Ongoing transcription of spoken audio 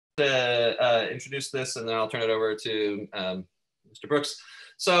to introduce this, and then I'll turn it over to Mr. Brooks.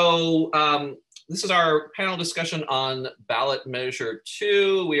 So this is our panel discussion on ballot measure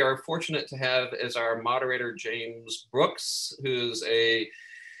 2. We are fortunate to have as our moderator James Brooks, who's a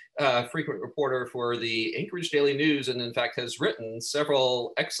frequent reporter for the Anchorage Daily News, and in fact has written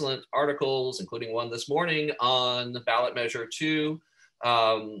several excellent articles, including one this morning on ballot measure 2.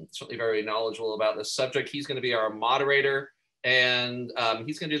 Certainly very knowledgeable about this subject. He's going to be our moderator, and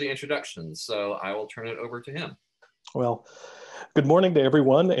he's going to do the introduction. So I will turn it over to him. Well, good morning to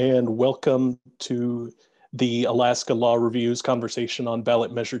everyone, and welcome to the Alaska Law Review's conversation on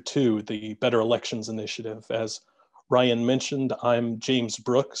ballot measure 2, the Better Elections Initiative. As Ryan mentioned, I'm James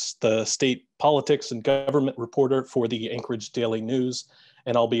Brooks, the state politics and government reporter for the Anchorage Daily News,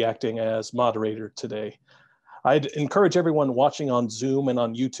 and I'll be acting as moderator today. I'd encourage everyone watching on Zoom and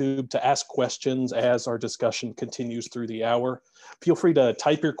on YouTube to ask questions as our discussion continues through the hour. Feel free to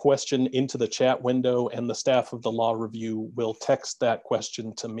type your question into the chat window, and the staff of the Law Review will text that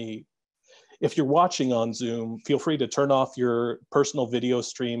question to me. If you're watching on Zoom, feel free to turn off your personal video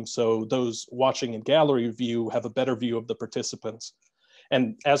stream so those watching in gallery view have a better view of the participants.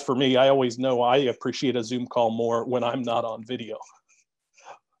 And as for me, I always know I appreciate a Zoom call more when I'm not on video.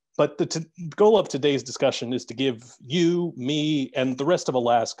 But the goal of today's discussion is to give you, me, and the rest of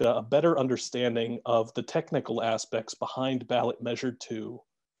Alaska a better understanding of the technical aspects behind ballot measure 2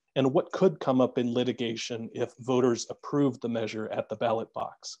 and what could come up in litigation if voters approve the measure at the ballot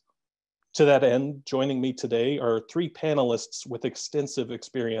box. To that end, joining me today are 3 panelists with extensive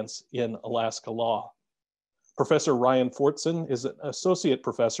experience in Alaska law. Professor Ryan Fortson is an associate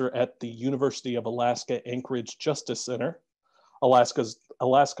professor at the University of Alaska Anchorage Justice Center,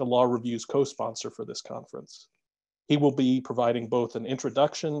 Alaska Law Review's co-sponsor for this conference. He will be providing both an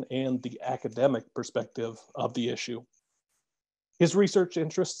introduction and the academic perspective of the issue. His research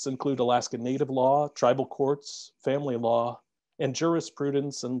interests include Alaska Native law, tribal courts, family law, and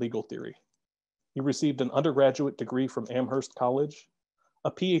jurisprudence and legal theory. He received an undergraduate degree from Amherst College, a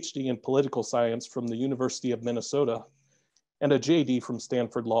PhD in political science from the University of Minnesota, and a JD from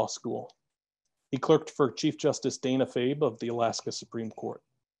Stanford Law School. He clerked for Chief Justice Dana Fabe of the Alaska Supreme Court.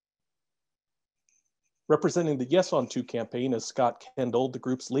 Representing the Yes on 2 campaign is Scott Kendall, the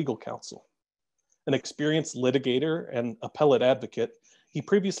group's legal counsel. An experienced litigator and appellate advocate, he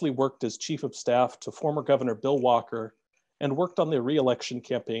previously worked as chief of staff to former Governor Bill Walker and worked on the re-election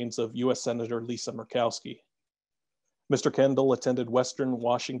campaigns of U.S. Senator Lisa Murkowski. Mr. Kendall attended Western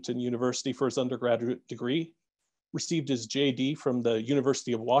Washington University for his undergraduate degree, received his JD from the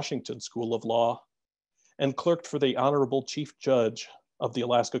University of Washington School of Law, and clerked for the Honorable Chief Judge of the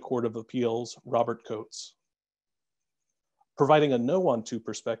Alaska Court of Appeals, Robert Coates. Providing a no on 2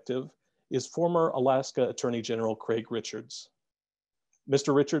 perspective is former Alaska Attorney General Craig Richards.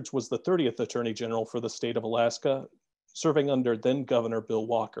 Mr. Richards was the 30th Attorney General for the state of Alaska, serving under then Governor Bill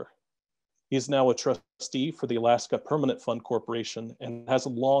Walker. He is now a trustee for the Alaska Permanent Fund Corporation and has a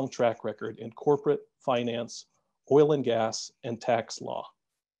long track record in corporate, finance, oil and gas, and tax law.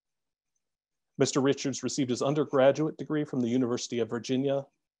 Mr. Richards received his undergraduate degree from the University of Virginia,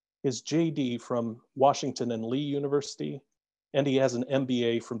 his JD from Washington and Lee University, and he has an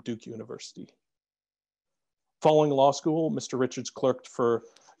MBA from Duke University. Following law school, Mr. Richards clerked for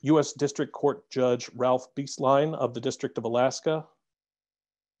U.S. District Court Judge Ralph Bieslein of the District of Alaska.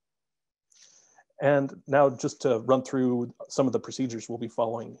 And now just to run through some of the procedures we'll be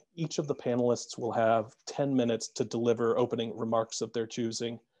following. Each of the panelists will have 10 minutes to deliver opening remarks of their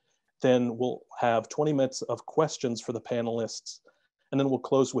choosing. Then we'll have 20 minutes of questions for the panelists, and then we'll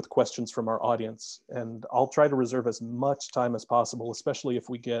close with questions from our audience. And I'll try to reserve as much time as possible, especially if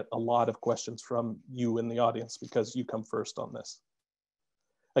we get a lot of questions from you in the audience, because you come first on this.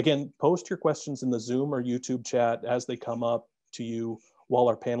 Again, post your questions in the Zoom or YouTube chat as they come up to you while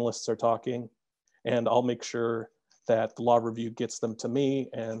our panelists are talking, and I'll make sure that the Law Review gets them to me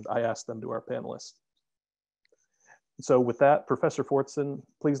and I ask them to our panelists. So with that, Professor Fortson,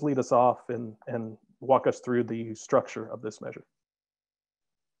 please lead us off and walk us through the structure of this measure.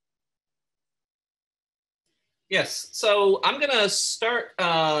 Yes, so I'm going to start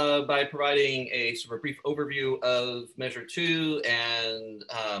by providing a sort of brief overview of Measure 2 and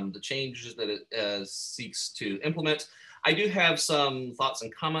the changes that it seeks to implement. I do have some thoughts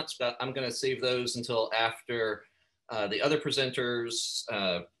and comments, but I'm going to save those until after the other presenters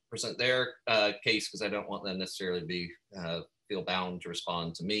present their case, because I don't want them necessarily to be feel bound to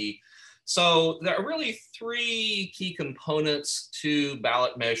respond to me. So there are really 3 key components to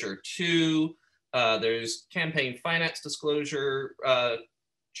ballot measure 2. There's campaign finance disclosure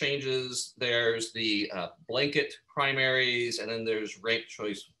changes, there's the blanket primaries, and then there's ranked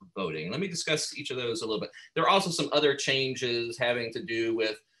choice voting. Let me discuss each of those a little bit. There are also some other changes having to do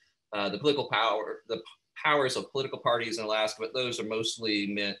with the political power, the powers of political parties in Alaska, but those are mostly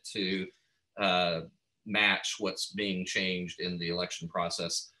meant to match what's being changed in the election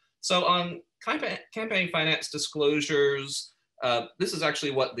process. So on campaign finance disclosures, this is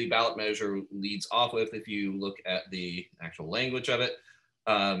actually what the ballot measure leads off with if you look at the actual language of it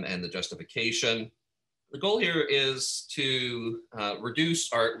and the justification. The goal here is to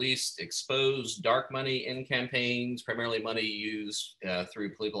reduce or at least expose dark money in campaigns, primarily money used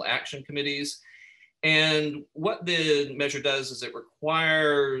through political action committees. And what the measure does is it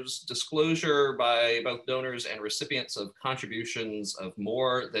requires disclosure by both donors and recipients of contributions of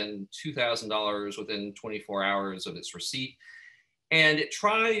more than $2,000 within 24 hours of its receipt. And it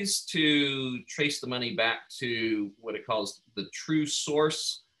tries to trace the money back to what it calls the true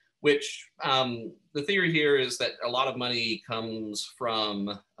source, which the theory here is that a lot of money comes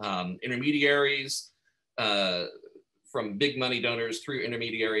from intermediaries, from big money donors through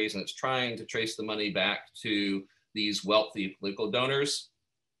intermediaries, and it's trying to trace the money back to these wealthy political donors.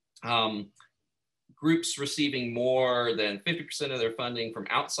 Groups receiving more than 50% of their funding from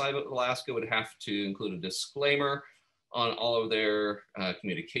outside of Alaska would have to include a disclaimer on all of their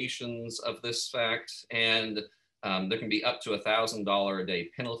communications of this fact. And there can be up to $1,000 a day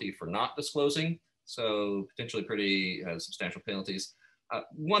penalty for not disclosing. So potentially pretty substantial penalties.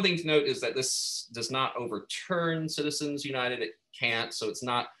 One thing to note is that this does not overturn Citizens United. It can't, so it's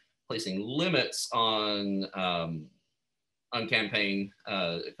not placing limits on campaign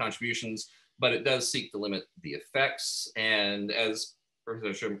contributions, but it does seek to limit the effects. And as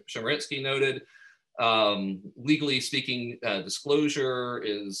Professor Chemerinsky noted, legally speaking, disclosure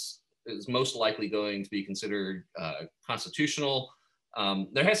is most likely going to be considered constitutional.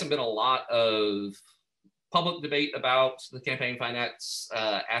 There hasn't been a lot of public debate about the campaign finance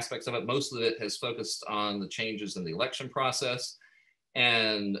aspects of it. Most of it has focused on the changes in the election process.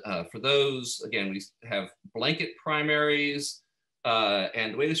 And for those, again, we have blanket primaries.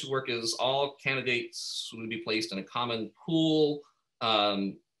 And the way this would work is all candidates would be placed in a common pool.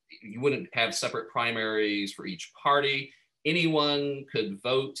 You wouldn't have separate primaries for each party. Anyone could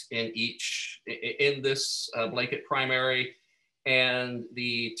vote in this blanket primary. And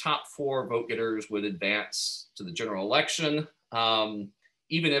the top 4 vote getters would advance to the general election,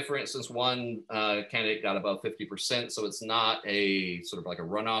 even if, for instance, one candidate got above 50%. So it's not a sort of like a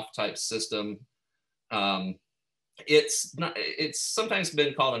runoff type system. It's sometimes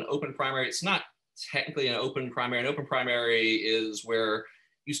been called an open primary. It's not technically an open primary. An open primary is where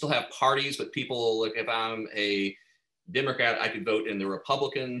you still have parties, but people, like if I'm a Democrat, I could vote in the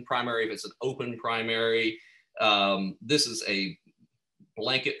Republican primary if it's an open primary. This is a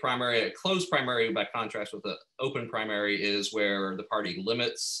blanket primary. A closed primary, by contrast with the open primary, is where the party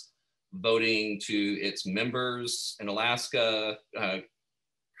limits voting to its members. In Alaska,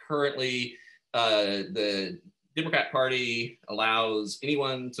 currently, the Democrat Party allows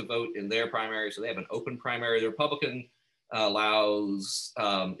anyone to vote in their primary, so they have an open primary. The Republican allows,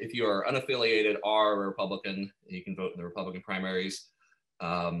 if you are unaffiliated or a Republican, you can vote in the Republican primaries.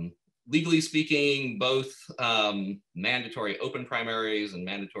 Legally speaking, both mandatory open primaries and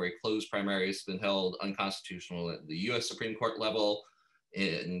mandatory closed primaries have been held unconstitutional at the US Supreme Court level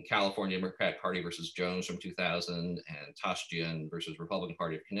in California Democrat Party versus Jones from 2000 and Toshjian versus Republican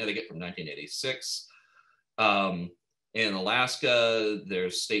Party of Connecticut from 1986. In Alaska,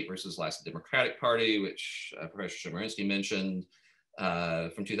 there's State versus Alaska Democratic Party, which Professor Chemerinsky mentioned,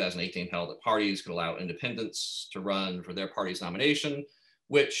 from 2018 held that parties could allow independents to run for their party's nomination,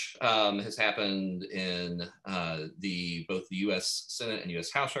 which has happened in both the US Senate and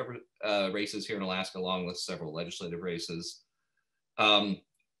US House races here in Alaska, along with several legislative races.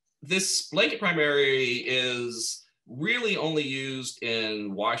 This blanket primary is really only used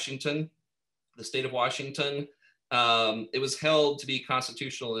in Washington, the state of Washington. It was held to be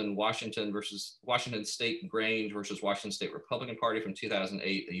constitutional in Washington State Grange versus Washington State Republican Party from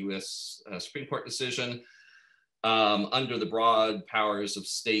 2008, a US Supreme Court decision. Under the broad powers of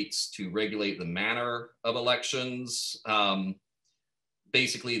states to regulate the manner of elections.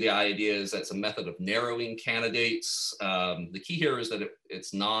 Basically, the idea is that's a method of narrowing candidates. The key here is that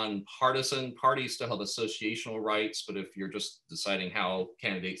it's nonpartisan. Parties still have associational rights, but if you're just deciding how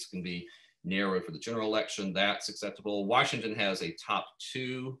candidates can be narrowed for the general election, that's acceptable. Washington has a top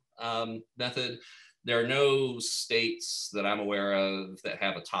 2 method. There are no states that I'm aware of that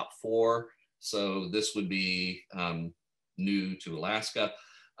have a top 4. So this would be new to Alaska.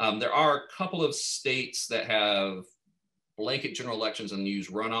 There are a couple of states that have blanket general elections and use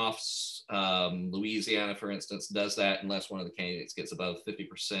runoffs. Louisiana, for instance, does that unless one of the candidates gets above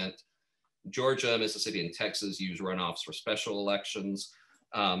 50%. Georgia, Mississippi, and Texas use runoffs for special elections.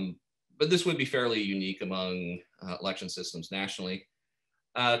 But this would be fairly unique among election systems nationally.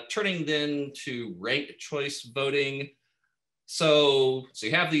 Turning then to ranked choice voting. So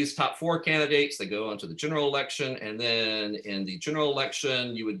you have these top 4 candidates, they go on to the general election, and then in the general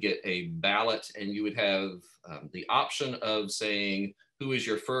election, you would get a ballot and you would have the option of saying who is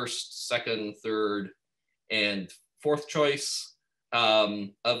your first, second, third, and fourth choice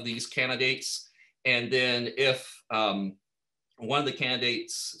of these candidates. And then if one of the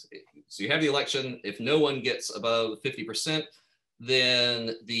candidates, so you have the election, if no one gets above 50%,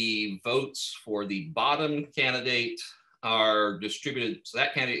 then the votes for the bottom candidate are distributed. So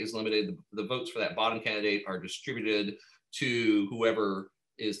that candidate is limited. The votes for that bottom candidate are distributed to whoever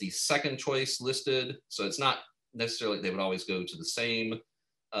is the second choice listed. So it's not necessarily they would always go to the same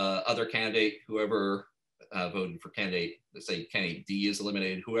other candidate. Whoever voted for candidate, let's say candidate D is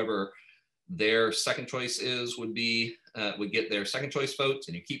eliminated, whoever their second choice is would get their second choice votes,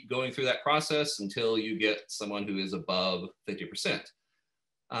 and you keep going through that process until you get someone who is above 50%.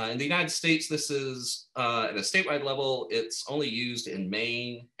 In the United States, this is at a statewide level, it's only used in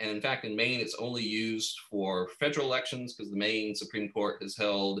Maine. And in fact, in Maine, it's only used for federal elections because the Maine Supreme Court has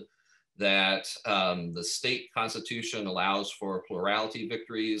held that the state constitution allows for plurality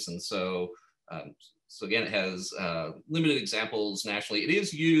victories. And so again, it has limited examples nationally. It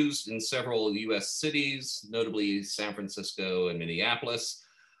is used in several US cities, notably San Francisco and Minneapolis.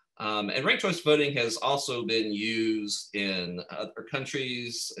 And ranked choice voting has also been used in other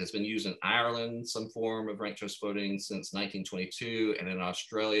countries. It's been used in Ireland, some form of ranked choice voting since 1922, and in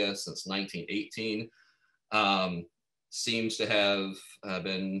Australia since 1918. Seems to have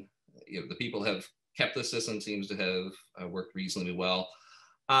been, the people have kept the system, seems to have worked reasonably well.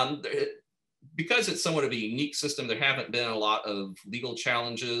 Because it's somewhat of a unique system, there haven't been a lot of legal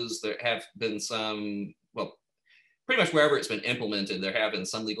challenges. There have been some, well, pretty much wherever it's been implemented, there have been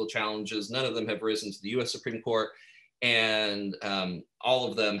some legal challenges. None of them have risen to the US Supreme Court, and all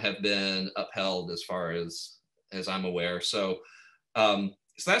of them have been upheld as far as I'm aware. So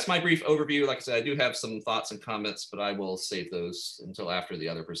that's my brief overview. Like I said, I do have some thoughts and comments, but I will save those until after the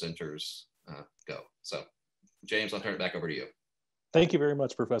other presenters go. So James, I'll turn it back over to you. Thank you very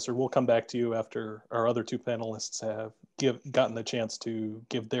much, Professor. We'll come back to you after our other 2 panelists have gotten the chance to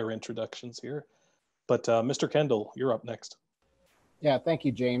give their introductions here. But Mr. Kendall, you're up next. Yeah, thank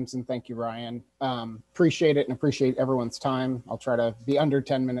you, James, and thank you, Ryan. Appreciate it and appreciate everyone's time. I'll try to be under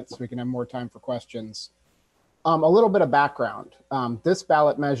 10 minutes so we can have more time for questions. A little bit of background. This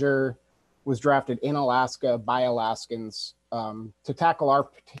ballot measure was drafted in Alaska by Alaskans to tackle our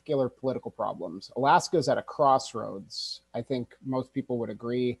particular political problems. Alaska is at a crossroads. I think most people would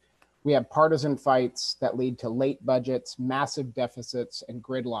agree. We have partisan fights that lead to late budgets, massive deficits, and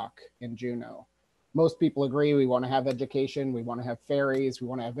gridlock in Juneau. Most people agree we want to have education, we want to have ferries, we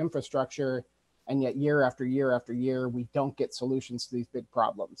want to have infrastructure, and yet year after year after year, we don't get solutions to these big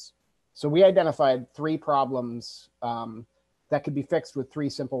problems. So we identified 3 problems that could be fixed with 3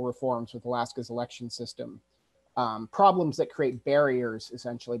 simple reforms with Alaska's election system. Problems that create barriers,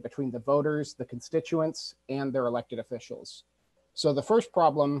 essentially, between the voters, the constituents, and their elected officials. So the first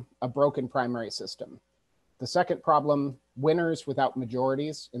problem, a broken primary system. The second problem, winners without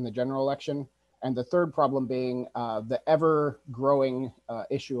majorities in the general election. And the third problem being the ever-growing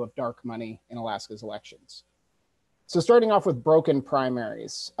issue of dark money in Alaska's elections. So starting off with broken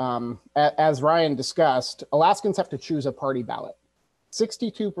primaries, as Ryan discussed, Alaskans have to choose a party ballot.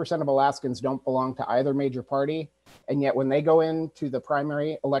 62% of Alaskans don't belong to either major party, and yet when they go into the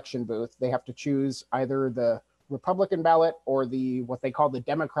primary election booth, they have to choose either the Republican ballot or what they call the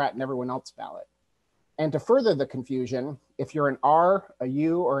Democrat and everyone else ballot. And to further the confusion, if you're an R, a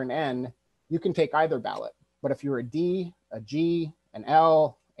U, or an N, you can take either ballot. But if you're a D, a G, an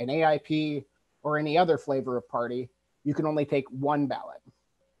L, an AIP, or any other flavor of party, you can only take one ballot.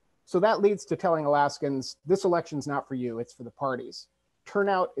 So that leads to telling Alaskans, this election's not for you, it's for the parties.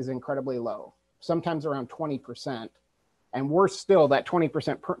 Turnout is incredibly low, sometimes around 20%. And worse still, that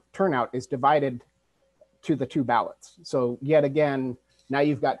 20% turnout is divided to the 2 ballots. So yet again, now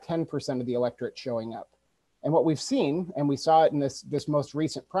you've got 10% of the electorate showing up. And what we've seen, and we saw it in this most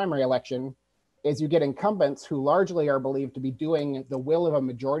recent primary election, is you get incumbents who largely are believed to be doing the will of a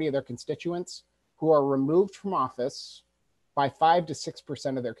majority of their constituents, who are removed from office by 5 to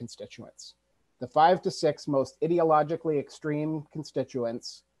 6% of their constituents. The 5 to 6 most ideologically extreme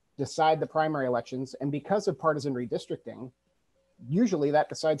constituents decide the primary elections, and because of partisan redistricting, usually that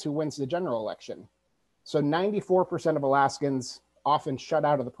decides who wins the general election. So 94% of Alaskans often shut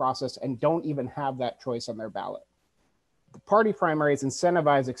out of the process and don't even have that choice on their ballot. The party primaries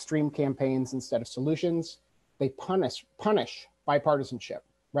incentivize extreme campaigns instead of solutions. They punish bipartisanship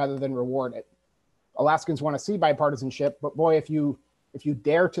rather than reward it. Alaskans want to see bipartisanship, but boy, if you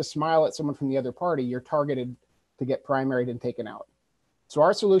dare to smile at someone from the other party, you're targeted to get primaried and taken out. So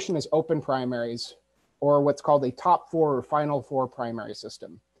our solution is open primaries, or what's called a top four or final four primary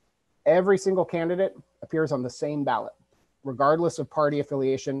system. Every single candidate appears on the same ballot, regardless of party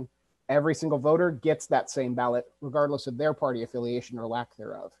affiliation. Every single voter gets that same ballot, regardless of their party affiliation or lack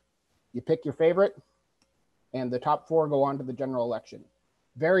thereof. You pick your favorite, and the top four go on to the general election.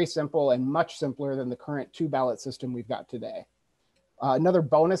 Very simple and much simpler than the current two ballot system we've got today. Another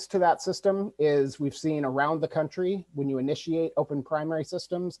bonus to that system is we've seen around the country, when you initiate open primary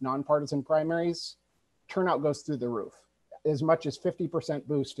systems, nonpartisan primaries, turnout goes through the roof, as much as 50%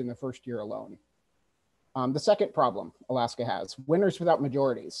 boost in the first year alone. The second problem Alaska has, winners without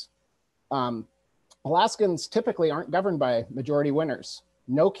majorities. Alaskans typically aren't governed by majority winners.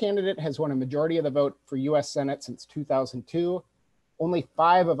 No candidate has won a majority of the vote for US Senate since 2002. Only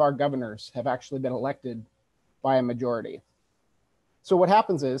 5 of our governors have actually been elected by a majority. So what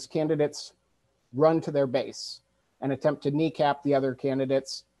happens is candidates run to their base and attempt to kneecap the other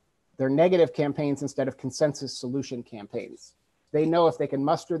candidates. They're negative campaigns instead of consensus solution campaigns. They know if they can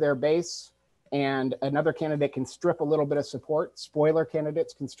muster their base and another candidate can strip a little bit of support, spoiler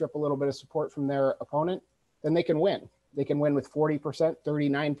candidates can strip a little bit of support from their opponent, then they can win. They can win with 40%,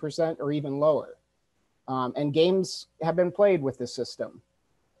 39%, or even lower. And games have been played with this system.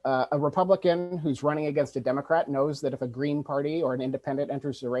 A Republican who's running against a Democrat knows that if a Green Party or an independent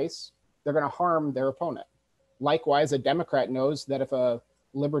enters the race, they're going to harm their opponent. Likewise, a Democrat knows that if a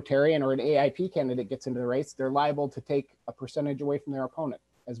Libertarian or an AIP candidate gets into the race, they're liable to take a percentage away from their opponent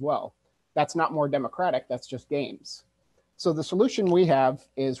as well. That's not more democratic, that's just games. So the solution we have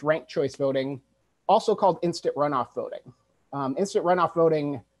is ranked choice voting, also called instant runoff voting. Instant runoff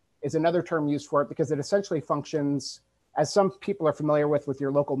voting is another term used for it because it essentially functions, as some people are familiar with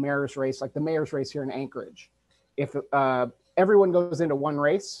your local mayor's race, like the mayor's race here in Anchorage. If everyone goes into one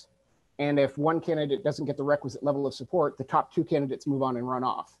race, and if one candidate doesn't get the requisite level of support, the top 2 candidates move on and run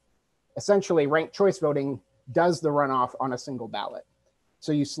off. Essentially, ranked choice voting does the runoff on a single ballot.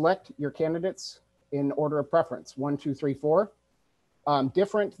 So you select your candidates in order of preference, 1, 2, 3, 4.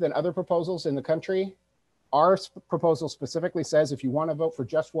 Different than other proposals in the country, our proposal specifically says if you want to vote for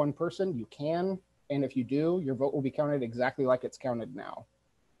just one person, you can. And if you do, your vote will be counted exactly like it's counted now.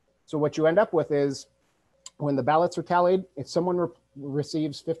 So what you end up with is when the ballots are tallied, if someone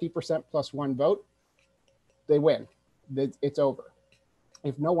receives 50% plus 1 vote, they win. It's over.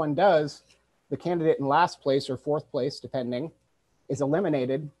 If no one does, the candidate in last place or 4th place, depending, is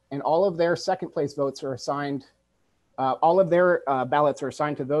eliminated, and all of their second place votes are assigned, all of their ballots are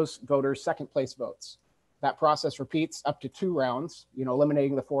assigned to those voters' second place votes. That process repeats up to 2 rounds,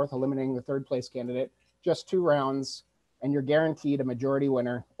 eliminating the 4th, eliminating the 3rd place candidate, just 2 rounds, and you're guaranteed a majority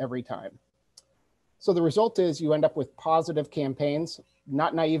winner every time. So the result is you end up with positive campaigns,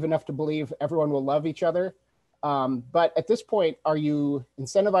 not naive enough to believe everyone will love each other. But at this point, are you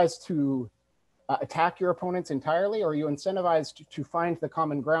incentivized to attack your opponents entirely, or are you incentivized to find the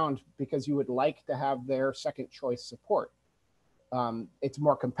common ground because you would like to have their second choice support? It's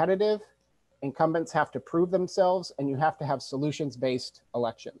more competitive. Incumbents have to prove themselves, and you have to have solutions-based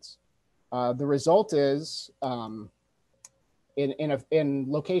elections. The result is in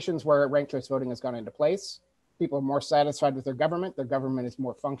locations where ranked choice voting has gone into place, people are more satisfied with their government is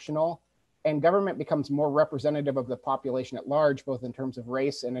more functional, and government becomes more representative of the population at large, both in terms of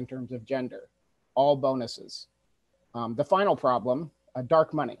race and in terms of gender. All bonuses. The final problem,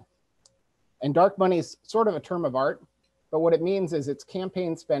 dark money. And dark money is sort of a term of art, but what it means is it's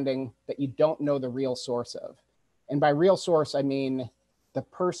campaign spending that you don't know the real source of. And by real source, I mean the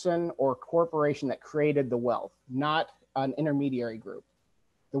person or corporation that created the wealth, not an intermediary group.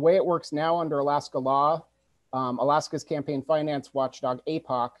 The way it works now under Alaska law, Alaska's campaign finance watchdog,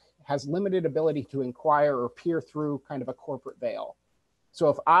 APOC, has limited ability to inquire or peer through kind of a corporate veil. So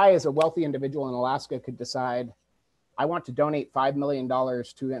if I, as a wealthy individual in Alaska, could decide, I want to donate $5 million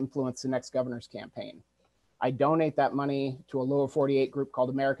to influence the next governor's campaign, I donate that money to a lower 48 group called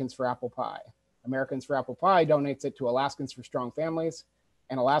Americans for Apple Pie. Americans for Apple Pie donates it to Alaskans for Strong Families,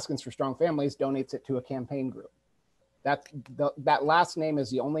 and Alaskans for Strong Families donates it to a campaign group. That last name is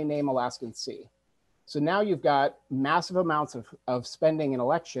the only name Alaskans see. So now you've got massive amounts of spending in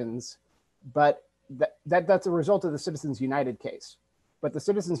elections, but that's a result of the Citizens United case. But the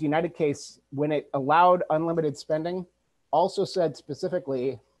Citizens United case, when it allowed unlimited spending, also said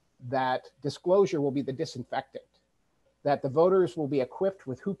specifically that disclosure will be the disinfectant, that the voters will be equipped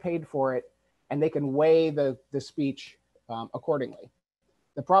with who paid for it, and they can weigh the speech accordingly.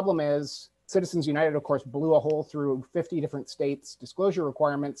 The problem is Citizens United, of course, blew a hole through 50 different states' disclosure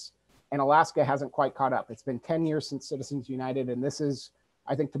requirements, and Alaska hasn't quite caught up. It's been 10 years since Citizens United, and this is,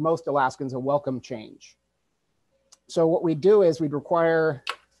 I think, to most Alaskans, a welcome change. So what we do is we'd require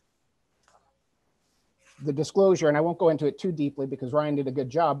the disclosure, and I won't go into it too deeply because Ryan did a good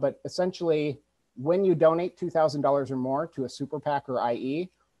job, but essentially, when you donate $2,000 or more to a super PAC or IE,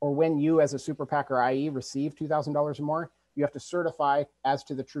 or when you as a super PAC or IE receive $2,000 or more, you have to certify as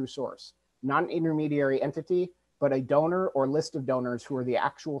to the true source. Not an intermediary entity, but a donor or list of donors who are the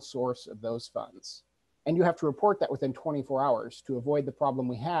actual source of those funds. And you have to report that within 24 hours to avoid the problem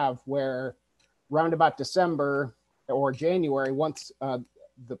we have where round about December or January, once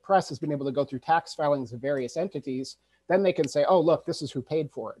the press has been able to go through tax filings of various entities, then they can say, oh, look, this is who paid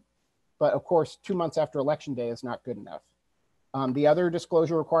for it. But of course, 2 months after Election Day is not good enough. The other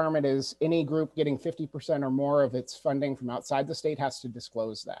disclosure requirement is any group getting 50% or more of its funding from outside the state has to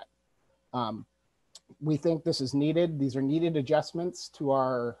disclose that. We think this is needed. These are needed adjustments to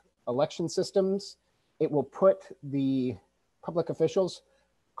our election systems. It will put the public officials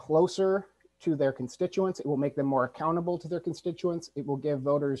closer to their constituents. It will make them more accountable to their constituents. It will give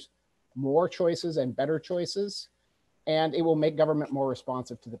voters more choices and better choices, and it will make government more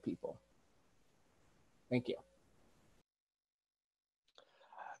responsive to the people. Thank you.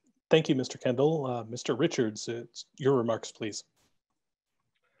 Thank you, Mr. Kendall. Mr. Richards, your remarks, please.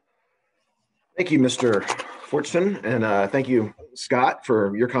 Thank you, Mr. Fortson, and thank you, Scott,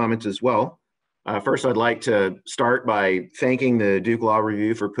 for your comments as well. First, I'd like to start by thanking the Duke Law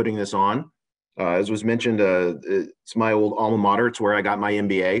Review for putting this on. As was mentioned, it's my old alma mater. It's where I got my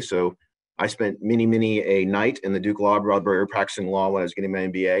MBA, so I spent many a night in the Duke Law Library practicing law when I was getting my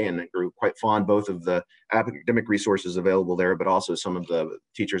MBA, and I grew quite fond both of the academic resources available there, but also some of the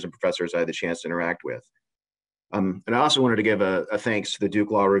teachers and professors I had the chance to interact with. And I also wanted to give a thanks to the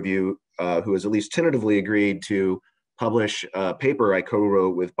Duke Law Review, who has at least tentatively agreed to publish a paper I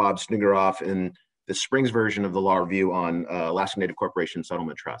co-wrote with Bob Sniggeroff in the Springs version of the Law Review on Alaska Native Corporation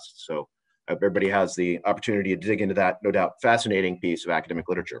Settlement Trusts. So everybody has the opportunity to dig into that, no doubt, fascinating piece of academic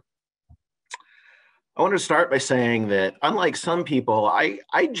literature. I want to start by saying that unlike some people, I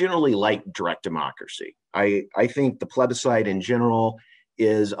generally like direct democracy. I think the plebiscite in general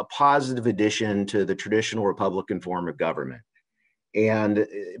is a positive addition to the traditional Republican form of government. And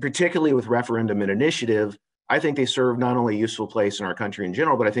particularly with referendum and initiative, I think they serve not only a useful place in our country in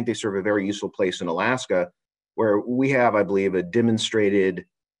general, but I think they serve a very useful place in Alaska, where we have, I believe, a demonstrated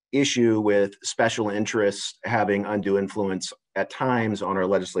issue with special interests having undue influence at times on our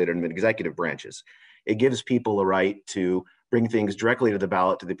legislative and executive branches. It gives people a right to bring things directly to the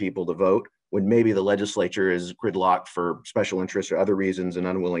ballot to the people to vote when maybe the legislature is gridlocked for special interests or other reasons and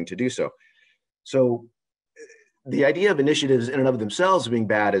unwilling to do so. So the idea of initiatives in and of themselves being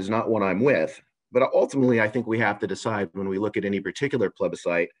bad is not one I'm with, but ultimately I think we have to decide when we look at any particular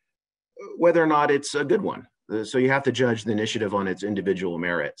plebiscite whether or not it's a good one. So you have to judge the initiative on its individual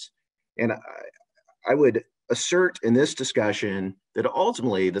merits. And I would assert in this discussion that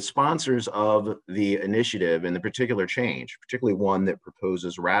ultimately the sponsors of the initiative and the particular change, particularly one that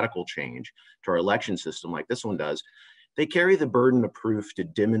proposes radical change to our election system like this one does, they carry the burden of proof to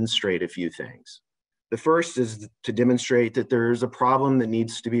demonstrate a few things. The first is to demonstrate that there's a problem that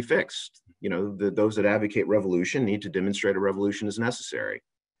needs to be fixed. You know, those that advocate revolution need to demonstrate a revolution is necessary.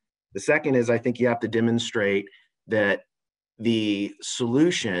 The second is I think you have to demonstrate that the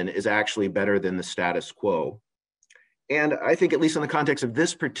solution is actually better than the status quo. And I think, at least in the context of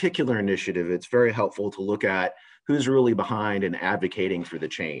this particular initiative, it's very helpful to look at who's really behind and advocating for the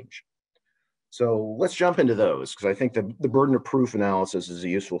change. So let's jump into those, because I think the burden of proof analysis is a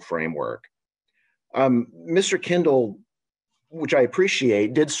useful framework. Mr. Kendall, which I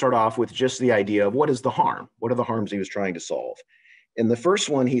appreciate, did start off with just the idea of what is the harm? What are the harms he was trying to solve? And the first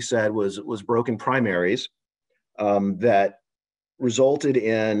one he said was broken primaries that resulted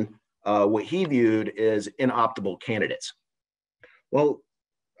in what he viewed as inoptimal candidates. Well,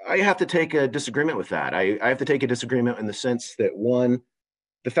 I have to take a disagreement with that. I have to take a disagreement in the sense that, one,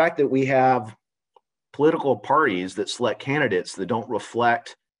 the fact that we have political parties that select candidates that don't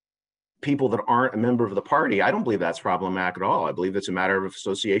reflect people that aren't a member of the party, I don't believe that's problematic at all. I believe it's a matter of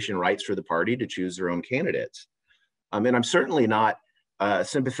association rights for the party to choose their own candidates. And I'm certainly not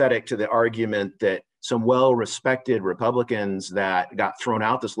sympathetic to the argument that some well-respected Republicans that got thrown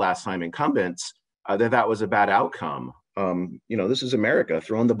out this last time, incumbents, that was a bad outcome. You know, this is America.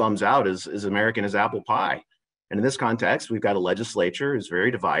 Throwing the bums out is American as apple pie. And in this context, we've got a legislature who's very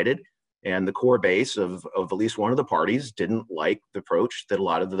divided, and the core base of at least one of the parties didn't like the approach that a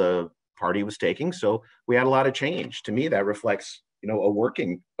lot of the party was taking. So we had a lot of change. To me, that reflects, a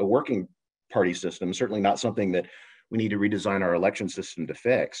working party system, certainly not something that we need to redesign our election system to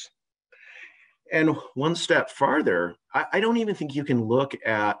fix. And one step farther, I don't even think you can look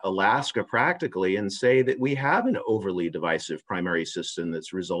at Alaska practically and say that we have an overly divisive primary system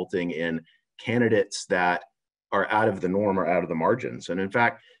that's resulting in candidates that are out of the norm or out of the margins. And in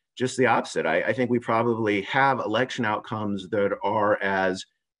fact, just the opposite. I think we probably have election outcomes that are as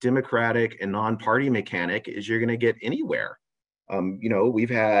democratic and non-party mechanic as you're going to get anywhere. We've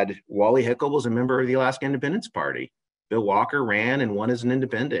had Wally Hickel was a member of the Alaska Independence Party. Bill Walker ran and won as an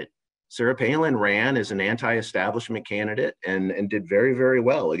independent. Sarah Palin ran as an anti-establishment candidate and did very, very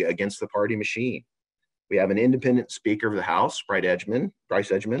well against the party machine. We have an independent Speaker of the House, Bryce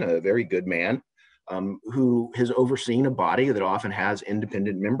Edgmond, a very good man, who has overseen a body that often has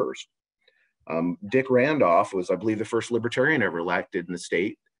independent members. Dick Randolph was, I believe, the first Libertarian ever elected in the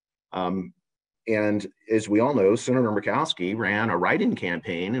state. And as we all know, Senator Murkowski ran a write-in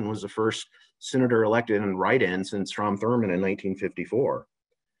campaign and was the first senator elected in write-in since Strom Thurmond in 1954.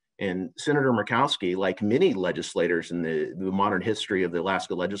 And Senator Murkowski, like many legislators in the modern history of the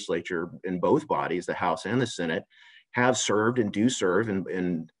Alaska legislature in both bodies, the House and the Senate, have served and do serve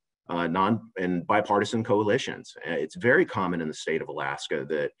in bipartisan coalitions. It's very common in the state of Alaska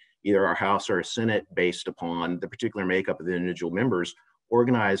that either our House or a Senate, based upon the particular makeup of the individual members,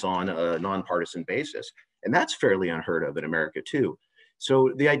 organize on a nonpartisan basis. And that's fairly unheard of in America too.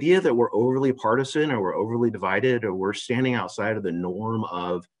 So the idea that we're overly partisan or we're overly divided or we're standing outside of the norm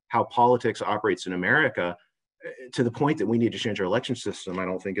of how politics operates in America to the point that we need to change our election system, I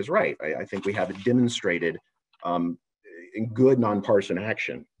don't think is right. I think we have it demonstrated in good nonpartisan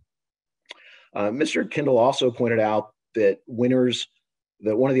action. Mr. Kendall also pointed out that one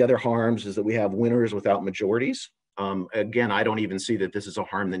of the other harms is that we have winners without majorities. Again, I don't even see that this is a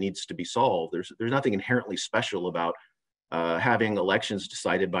harm that needs to be solved. There's nothing inherently special about having elections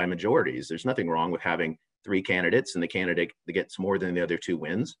decided by majorities. There's nothing wrong with having 3 candidates and the candidate that gets more than the other 2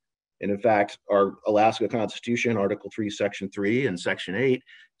 wins. And in fact, our Alaska Constitution, Article 3, Section 3 and Section 8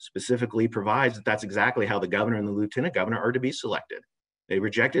 specifically provides that that's exactly how the governor and the lieutenant governor are to be selected. They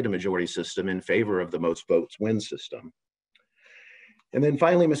rejected a majority system in favor of the most votes win system. And then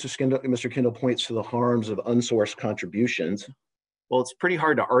finally, Mr. Kendall points to the harms of unsourced contributions. Well, it's pretty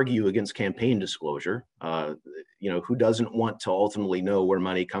hard to argue against campaign disclosure. Who doesn't want to ultimately know where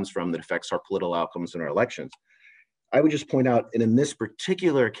money comes from that affects our political outcomes in our elections? I would just point out, and in this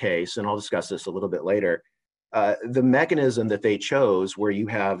particular case, and I'll discuss this a little bit later, the mechanism that they chose where you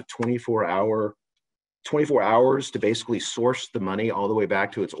have 24 hours to basically source the money all the way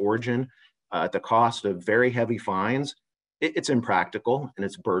back to its origin at the cost of very heavy fines, it's impractical and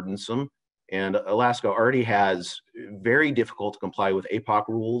it's burdensome. And Alaska already has very difficult to comply with APOC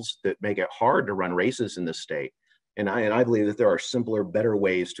rules that make it hard to run races in this state. And I believe that there are simpler, better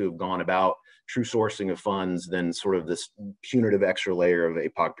ways to have gone about true sourcing of funds than sort of this punitive extra layer of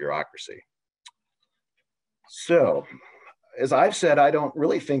APOC bureaucracy. So, as I've said, I don't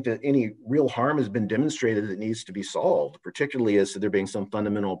really think that any real harm has been demonstrated that needs to be solved, particularly as to there being some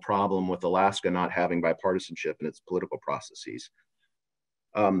fundamental problem with Alaska not having bipartisanship in its political processes.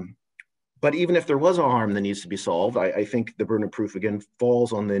 But even if there was a harm that needs to be solved, I think the burden of proof, again,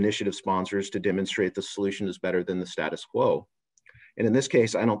 falls on the initiative sponsors to demonstrate the solution is better than the status quo. And in this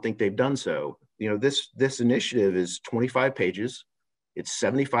case, I don't think they've done so. This initiative is 25 pages. It's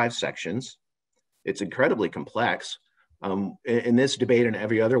 75 sections. It's incredibly complex. In this debate and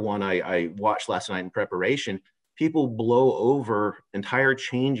every other one I watched last night in preparation, people blow over entire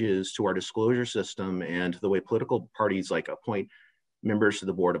changes to our disclosure system and to the way political parties appoint members to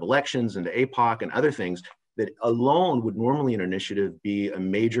the Board of Elections and to APOC and other things that alone would normally in an initiative be a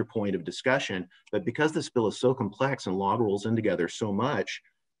major point of discussion. But because this bill is so complex and law rolls in together so much,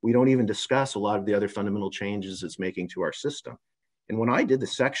 we don't even discuss a lot of the other fundamental changes it's making to our system. And when I did the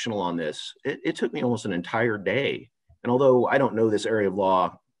sectional on this, it took me almost an entire day. And although I don't know this area of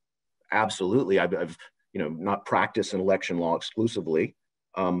law absolutely, I've not practiced in election law exclusively,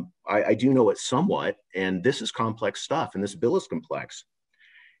 I do know it somewhat, and this is complex stuff, and this bill is complex.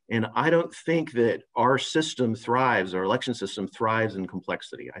 And I don't think that our system thrives, our election system thrives in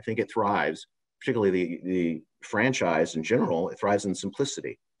complexity. I think it thrives, particularly the franchise in general, it thrives in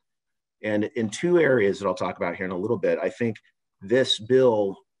simplicity. And in 2 areas that I'll talk about here in a little bit, I think this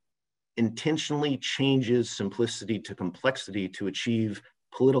bill intentionally changes simplicity to complexity to achieve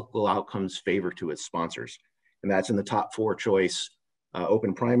political outcomes favor to its sponsors. And that's in the top 4 choice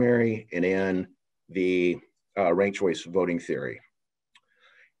open primary and in the ranked choice voting theory.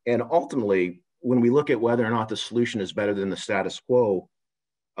 And ultimately, when we look at whether or not the solution is better than the status quo,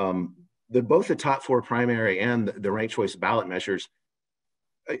 both the top 4 primary and the ranked choice ballot measures,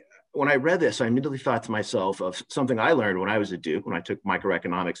 when I read this, I immediately thought to myself of something I learned when I was at Duke, when I took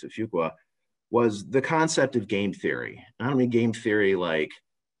microeconomics at Fuqua, was the concept of game theory. I don't mean game theory like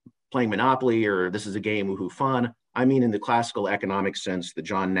playing Monopoly or this is a game, woohoo fun. I mean in the classical economic sense, the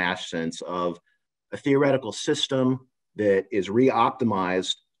John Nash sense of a theoretical system that is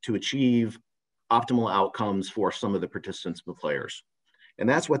re-optimized to achieve optimal outcomes for some of the participants and players. And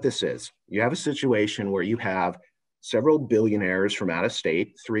that's what this is. You have a situation where you have several billionaires from out of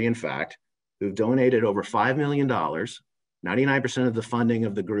state, 3 in fact, who've donated over $5 million. 99% of the funding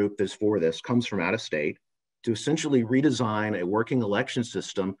of the group that's for this comes from out of state to essentially redesign a working election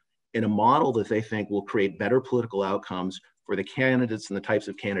system in a model that they think will create better political outcomes for the candidates and the types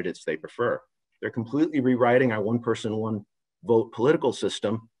of candidates they prefer. They're completely rewriting our one person, one vote political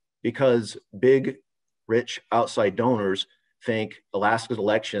system because big, rich outside donors think Alaska's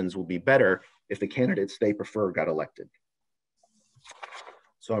elections will be better if the candidates they prefer got elected.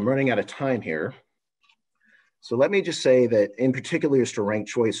 So I'm running out of time here. So let me just say that in particular as to ranked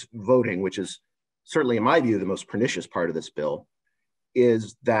choice voting, which is certainly in my view, the most pernicious part of this bill,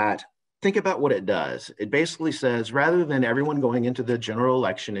 is that think about what it does. It basically says, rather than everyone going into the general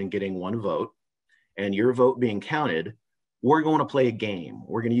election and getting one vote and your vote being counted, we're going to play a game.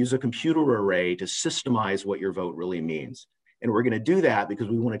 We're going to use a computer array to systemize what your vote really means. And we're going to do that because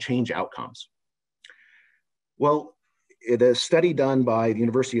we want to change outcomes. Well, the study done by the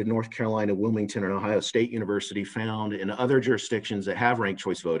University of North Carolina, Wilmington, and Ohio State University found in other jurisdictions that have ranked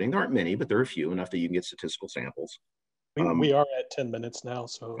choice voting, there aren't many, but there are a few, enough that you can get statistical samples. We are at 10 minutes now,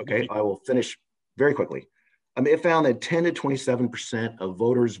 so. Okay, I will finish very quickly. It found that 10 to 27% of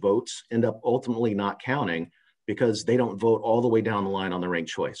voters' votes end up ultimately not counting because they don't vote all the way down the line on the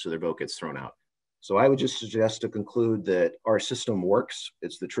ranked choice, so their vote gets thrown out. So I would just suggest to conclude that our system works.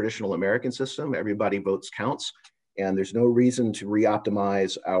 It's the traditional American system. Everybody votes counts. And there's no reason to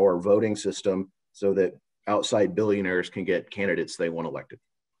re-optimize our voting system so that outside billionaires can get candidates they want elected.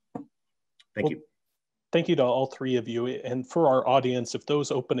 Thank you. Thank you to all 3 of you. And for our audience, if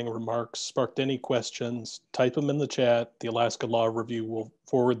those opening remarks sparked any questions, type them in the chat. The Alaska Law Review will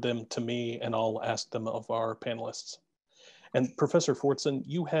forward them to me and I'll ask them of our panelists. And Professor Fortson,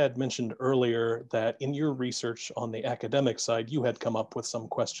 you had mentioned earlier that in your research on the academic side, you had come up with some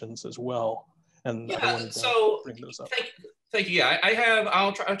questions as well. And I wanted to bring those up. Thank you. Yeah, I have.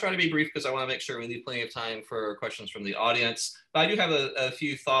 I'll try to be brief because I want to make sure we leave plenty of time for questions from the audience. But I do have a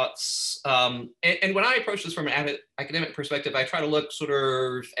few thoughts. And when I approach this from an academic perspective, I try to look sort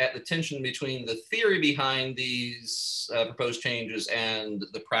of at the tension between the theory behind these proposed changes and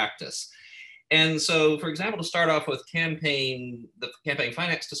the practice. And so, for example, to start off with the campaign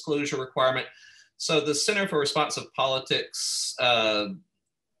finance disclosure requirement. So the Center for Responsive Politics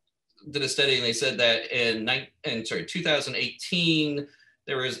did a study, and they said that in 2018,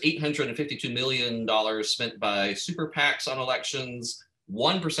 there was $852 million spent by super PACs on elections.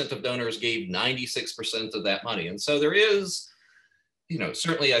 1% of donors gave 96% of that money. And so there is,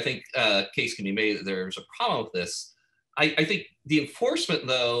 certainly I think a case can be made that there's a problem with this. I think the enforcement,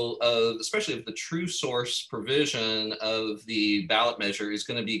 though, especially of the true source provision of the ballot measure is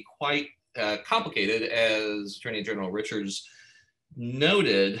going to be quite complicated, as Attorney General Richards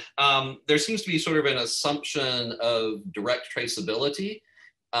noted. There seems to be sort of an assumption of direct traceability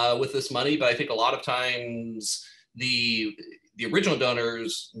with this money, but I think a lot of times the original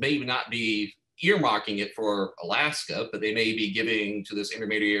donors may not be earmarking it for Alaska, but they may be giving to this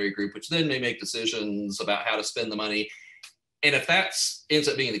intermediary group, which then may make decisions about how to spend the money. And if that ends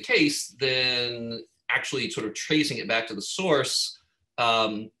up being the case, then actually sort of tracing it back to the source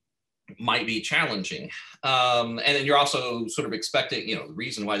might be challenging. And then you're also sort of expecting, the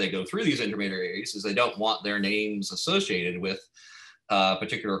reason why they go through these intermediaries is they don't want their names associated with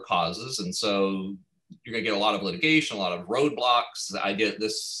particular causes. And so you're going to get a lot of litigation, a lot of roadblocks. The idea that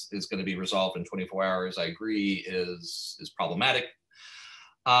this is going to be resolved in 24 hours, I agree, is problematic.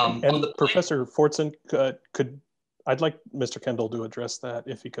 And Professor Fortson, I'd like Mr. Kendall to address that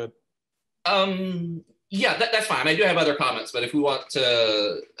if he could. Yeah, that's fine. I do have other comments, but if we want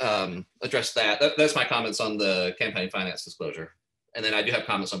to address that's my comments on the campaign finance disclosure. And then I do have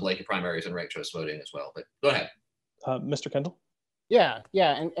comments on blanket primaries and ranked choice voting as well, but go ahead. Mr. Kendall? Yeah,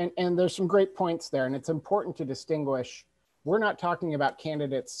 and there's some great points there, and it's important to distinguish. We're not talking about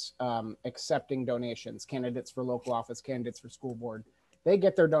candidates accepting donations, candidates for local office, candidates for school board. They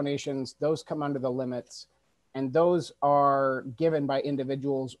get their donations, those come under the limits, and those are given by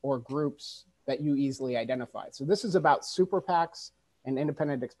individuals or groups that you easily identify. So this is about super PACs and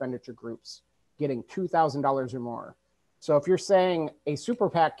independent expenditure groups getting $2,000 or more. So if you're saying a super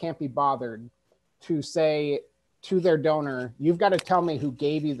PAC can't be bothered to say to their donor, you've got to tell me who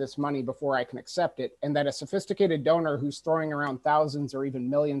gave you this money before I can accept it, and that a sophisticated donor who's throwing around thousands or even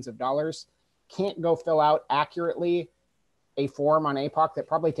millions of dollars can't go fill out accurately a form on APOC that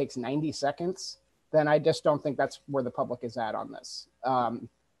probably takes 90 seconds, then I just don't think that's where the public is at on this.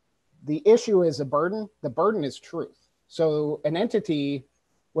 The issue is a burden. The burden is truth. So an entity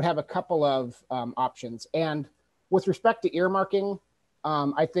would have a couple of options. And with respect to earmarking,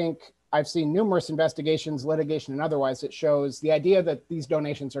 I think I've seen numerous investigations, litigation, and otherwise that shows the idea that these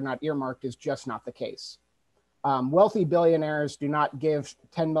donations are not earmarked is just not the case. Wealthy billionaires do not give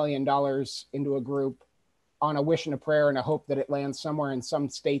 $10 million into a group on a wish and a prayer and a hope that it lands somewhere in some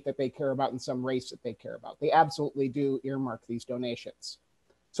state that they care about, in some race that they care about. They absolutely do earmark these donations.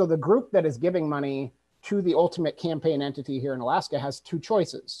 So the group that is giving money to the ultimate campaign entity here in Alaska has two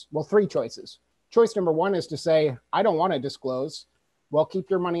choices. Well, three choices. Choice number one is to say, I don't want to disclose. Well, keep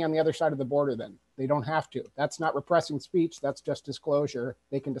your money on the other side of the border then. They don't have to. That's not repressing speech. That's just disclosure.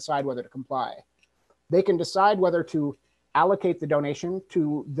 They can decide whether to comply. They can decide whether to allocate the donation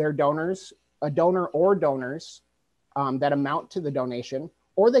to their donors, a donor or donors that amount to the donation,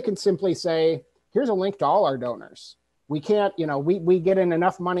 or they can simply say, here's a link to all our donors. We can't, we get in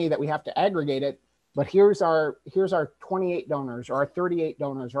enough money that we have to aggregate it, but here's our 28 donors or our 38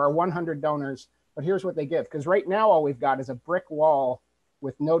 donors or our 100 donors, but here's what they give. Because right now, all we've got is a brick wall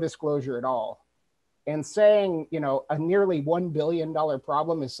with no disclosure at all. And saying, a nearly $1 billion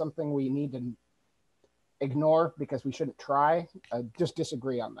problem is something we need to ignore because we shouldn't try, just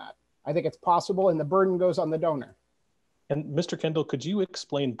disagree on that. I think it's possible, and the burden goes on the donor. And Mr. Kendall, could you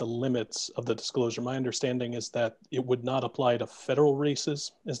explain the limits of the disclosure? My understanding is that it would not apply to federal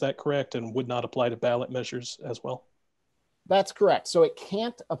races. Is that correct? And would not apply to ballot measures as well? That's correct. So it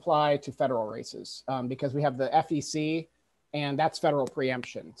can't apply to federal races because we have the FEC, and that's federal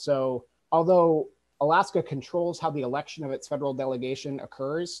preemption. So although Alaska controls how the election of its federal delegation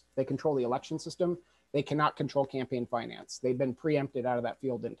occurs, they control the election system, they cannot control campaign finance. They've been preempted out of that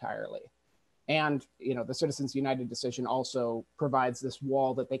field entirely. And the Citizens United decision also provides this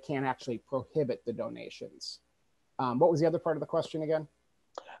wall that they can't actually prohibit the donations. What was the other part of the question again?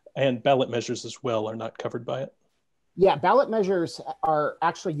 And ballot measures as well are not covered by it? Yeah, ballot measures are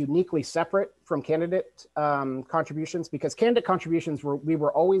actually uniquely separate from candidate contributions, because candidate contributions, we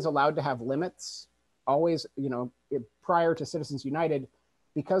were always allowed to have limits, always, prior to Citizens United,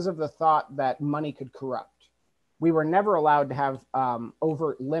 because of the thought that money could corrupt. We were never allowed to have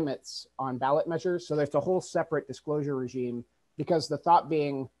overt limits on ballot measures. So there's a whole separate disclosure regime, because the thought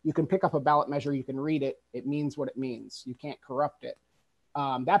being, you can pick up a ballot measure, you can read it, it means what it means. You can't corrupt it.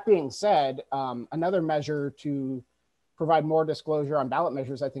 That being said, another measure to provide more disclosure on ballot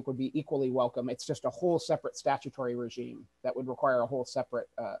measures, I think, would be equally welcome. It's just a whole separate statutory regime that would require a whole separate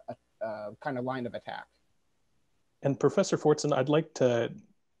kind of line of attack. And Professor Fortson, I'd like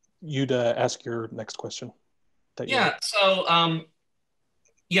you to ask your next question. Yeah, so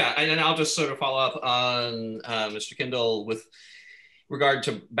and I'll just sort of follow up on Mr. Kendall with regard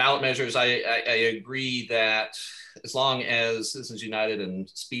to ballot measures. I agree that as long as Citizens United and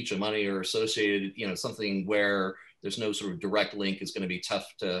speech and money are associated, something where there's no sort of direct link is going to be tough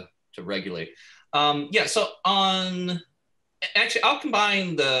to regulate. So actually, I'll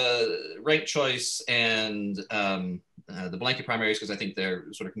combine the ranked choice and the blanket primaries, because I think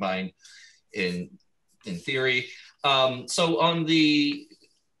they're sort of combined in theory. So on the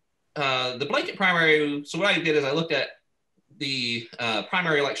blanket primary, so what I did is I looked at the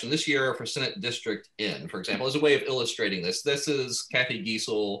primary election this year for Senate District N, for example, as a way of illustrating this. This is Kathy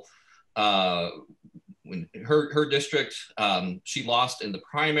Giesel, when her district, she lost in the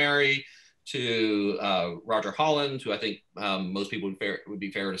primary to Roger Holland, who I think most people would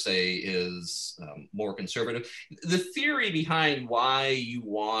be fair to say is more conservative. The theory behind why you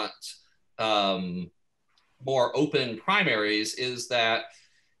want more open primaries is that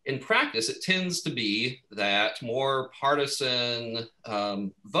in practice, it tends to be that more partisan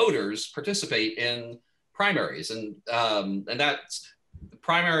voters participate in primaries, and that's the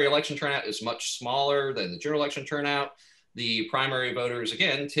primary election turnout is much smaller than the general election turnout. The primary voters,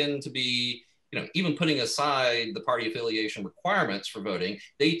 again, tend to be, even putting aside the party affiliation requirements for voting,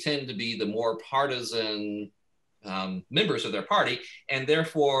 they tend to be the more partisan members of their party, and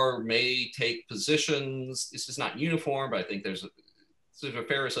therefore may take positions. This is not uniform, but I think there's a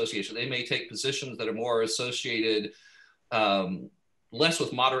fair association. They may take positions that are more associated less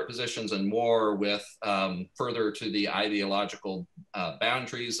with moderate positions and more with further to the ideological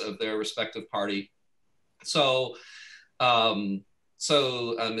boundaries of their respective party. So,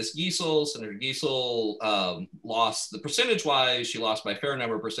 Ms. Giesel, Senator Giesel, lost, the percentage-wise, she lost by a fair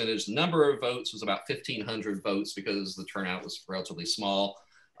number of percentage. The number of votes was about 1,500 votes because the turnout was relatively small.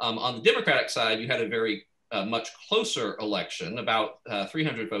 On the Democratic side, you had a very much closer election. About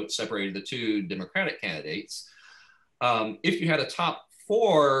 300 votes separated the two Democratic candidates. If you had a top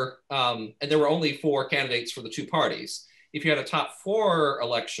four, and there were only 4 candidates for the two parties, if you had a top 4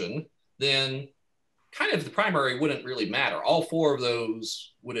 election, then kind of the primary wouldn't really matter. All 4 of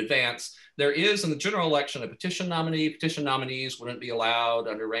those would advance. There is in the general election a petition nominee. Petition nominees wouldn't be allowed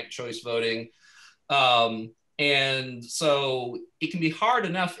under ranked choice voting. And so it can be hard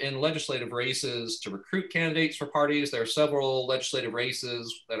enough in legislative races to recruit candidates for parties. There are several legislative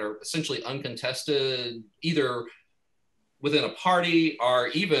races that are essentially uncontested, either within a party or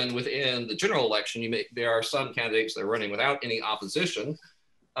even within the general election. There are some candidates that are running without any opposition.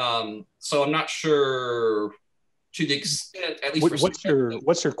 So I'm not sure to the extent, at least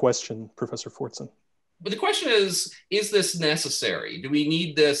what's your question, Professor Fortson? But the question is this necessary? Do we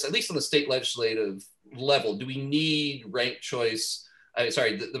need this, at least on the state legislative level? Do we need ranked choice,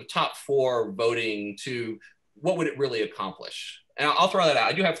 the top 4 voting to, what would it really accomplish? And I'll throw that out.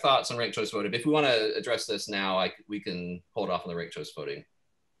 I do have thoughts on ranked choice voting. If we want to address this now, we can hold off on the ranked choice voting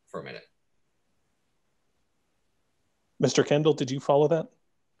for a minute. Mr. Kendall, did you follow that?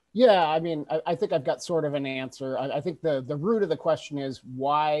 Yeah, I mean, I think I've got sort of an answer. I think the root of the question is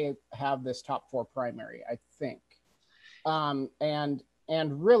why have this top 4 primary, I think.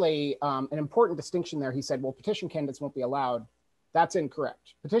 And really, an important distinction there, he said, well, petition candidates won't be allowed. That's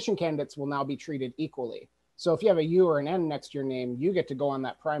incorrect. Petition candidates will now be treated equally. So if you have a U or an N next to your name, you get to go on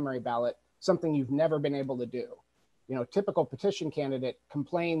that primary ballot, something you've never been able to do. You know, typical petition candidate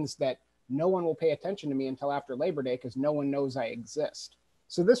complains that no one will pay attention to me until after Labor Day because no one knows I exist.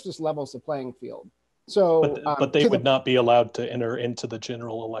 So this just levels the playing field. So, but they would not be allowed to enter into the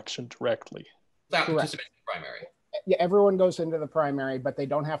general election directly. Without participating in the primary. Yeah, everyone goes into the primary, but they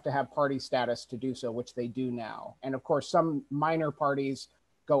don't have to have party status to do so, which they do now. And of course, some minor parties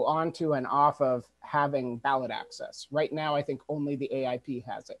go on to and off of having ballot access. Right now, I think only the AIP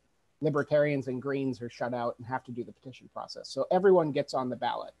has it. Libertarians and Greens are shut out and have to do the petition process. So everyone gets on the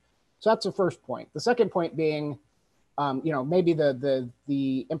ballot. So that's the first point. The second point being, maybe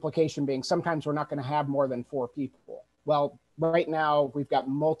the implication being sometimes we're not going to have more than 4 people. Well, right now we've got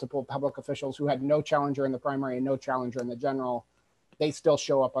multiple public officials who had no challenger in the primary and no challenger in the general. They still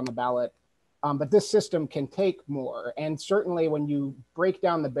show up on the ballot. But this system can take more. And certainly when you break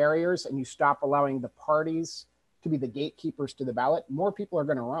down the barriers and you stop allowing the parties to be the gatekeepers to the ballot, more people are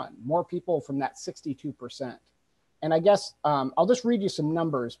going to run, more people from that 62%. And I guess I'll just read you some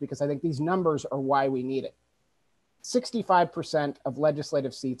numbers because I think these numbers are why we need it. 65% of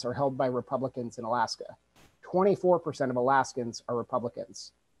legislative seats are held by Republicans in Alaska. 24% of Alaskans are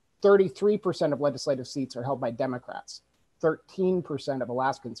Republicans. 33% of legislative seats are held by Democrats. 13% of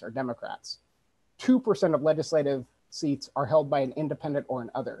Alaskans are Democrats. 2% of legislative seats are held by an independent or an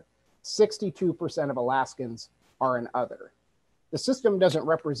other. 62% of Alaskans are an other. The system doesn't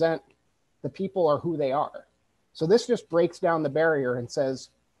represent the people or who they are. So this just breaks down the barrier and says,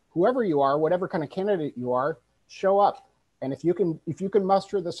 whoever you are, whatever kind of candidate you are, show up. And if you can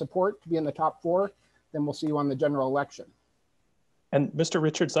muster the support to be in the top 4, then we'll see you on the general election. And Mr.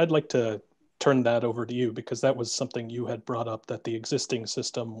 Richards, I'd like to turn that over to you because that was something you had brought up, that the existing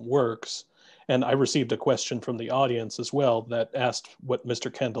system works. And I received a question from the audience as well that asked what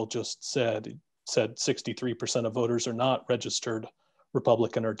Mr. Kendall just said. It said 63% of voters are not registered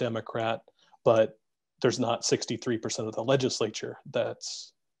Republican or Democrat, but there's not 63% of the legislature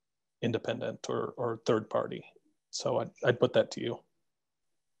that's independent or third party. So I'd put that to you.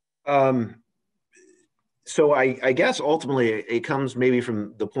 So I guess ultimately it comes maybe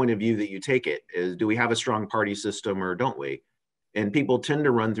from the point of view that you take it is, do we have a strong party system or don't we? And people tend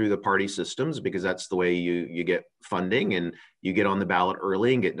to run through the party systems because that's the way you get funding and you get on the ballot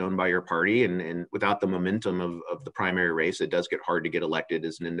early and get known by your party. And without the momentum of the primary race, it does get hard to get elected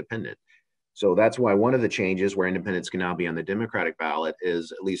as an independent. So that's why one of the changes where independents can now be on the Democratic ballot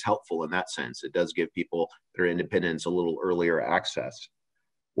is at least helpful in that sense. It does give people that are independents a little earlier access.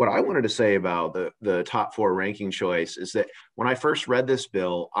 What I wanted to say about the top 4 ranking choice is that when I first read this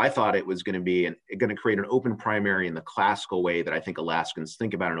bill, I thought it was going to be going to create an open primary in the classical way that I think Alaskans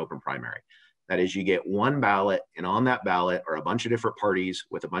think about an open primary. That is, you get one ballot, and on that ballot are a bunch of different parties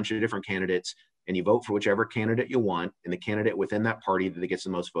with a bunch of different candidates, and you vote for whichever candidate you want, and the candidate within that party that gets the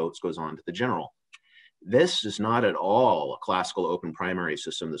most votes goes on to the general. This is not at all a classical open primary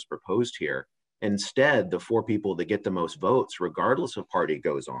system that's proposed here. Instead, the 4 people that get the most votes, regardless of party,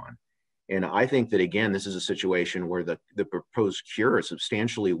 goes on. And I think that, again, this is a situation where the proposed cure is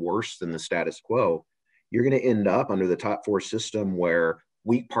substantially worse than the status quo. You're going to end up under the top 4 system where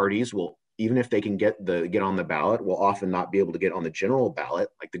weak parties will, even if they can get on the ballot, will often not be able to get on the general ballot,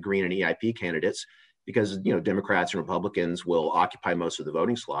 like the Green and EIP candidates, because Democrats and Republicans will occupy most of the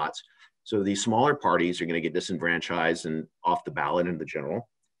voting slots. So these smaller parties are going to get disenfranchised and off the ballot in the general.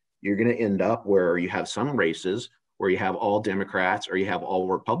 You're going to end up where you have some races where you have all Democrats or you have all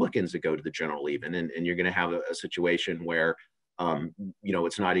Republicans that go to the general even, and you're going to have a situation where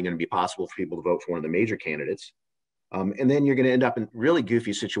it's not even going to be possible for people to vote for one of the major candidates. And then you're going to end up in really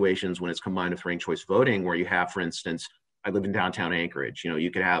goofy situations when it's combined with ranked choice voting, where you have, for instance, I live in downtown Anchorage. You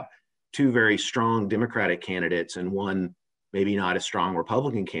could have 2 very strong Democratic candidates and one maybe not as strong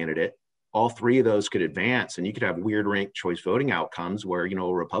Republican candidate. All 3 of those could advance, and you could have weird ranked choice voting outcomes where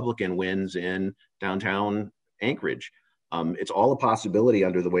a Republican wins in downtown Anchorage. It's all a possibility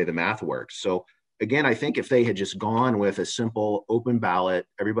under the way the math works. So again, I think if they had just gone with a simple open ballot,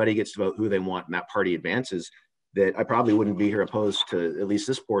 everybody gets to vote who they want and that party advances, that I probably wouldn't be here opposed to at least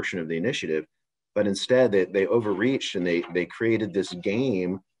this portion of the initiative. But instead, they overreached and they created this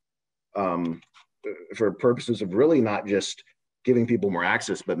game for purposes of really not just giving people more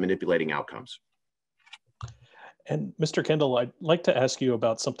access, but manipulating outcomes. And Mr. Kendall, I'd like to ask you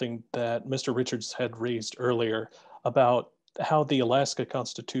about something that Mr. Richards had raised earlier about how the Alaska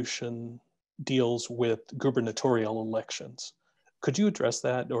Constitution deals with gubernatorial elections. Could you address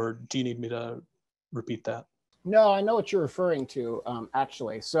that, or do you need me to repeat that? No, I know what you're referring to,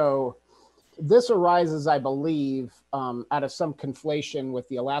 actually. So this arises, I believe, out of some conflation with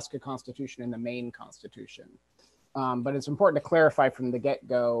the Alaska Constitution and the Maine Constitution. But it's important to clarify from the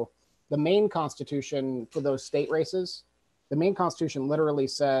get-go, the Maine Constitution for those state races, the Maine Constitution literally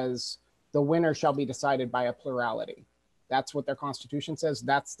says the winner shall be decided by a plurality. That's what their Constitution says.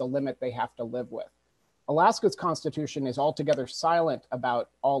 That's the limit they have to live with. Alaska's Constitution is altogether silent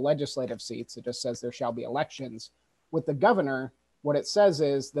about all legislative seats. It just says there shall be elections. With the governor, what it says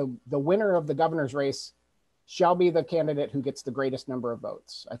is the winner of the governor's race shall be the candidate who gets the greatest number of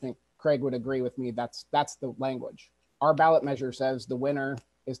votes. I think Craig would agree with me. That's the language. Our ballot measure says the winner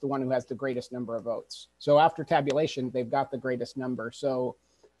is the one who has the greatest number of votes. So after tabulation, they've got the greatest number. So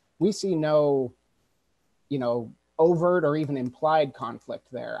we see no, overt or even implied conflict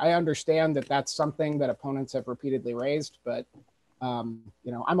there. I understand that that's something that opponents have repeatedly raised, but I'm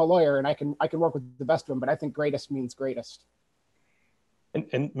a lawyer and I can work with the best of them, but I think greatest means greatest.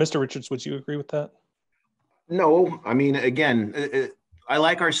 And Mr. Richards, would you agree with that? No, I mean, again, I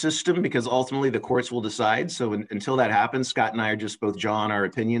like our system because ultimately the courts will decide. So until that happens, Scott and I are just both jawing our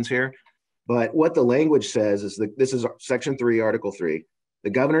opinions here. But what the language says is that this is Section 3, Article 3. The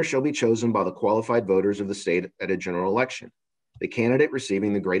governor shall be chosen by the qualified voters of the state at a general election. The candidate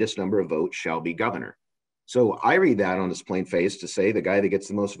receiving the greatest number of votes shall be governor. So I read that on its plain face to say the guy that gets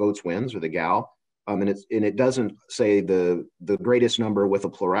the most votes wins, or the gal. And it doesn't say the greatest number with a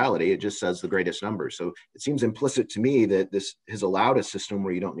plurality. It just says the greatest number. So it seems implicit to me that this has allowed a system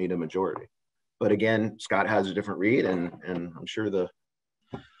where you don't need a majority. But again, Scott has a different read, and I'm sure the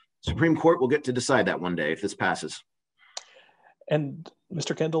Supreme Court will get to decide that one day if this passes. And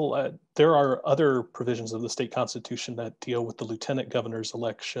Mr. Kendall, there are other provisions of the state constitution that deal with the lieutenant governor's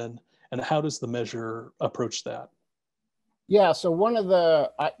election. And how does the measure approach that? Yeah, so one of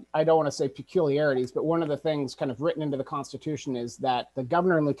the, I don't want to say peculiarities, but one of the things kind of written into the Constitution is that the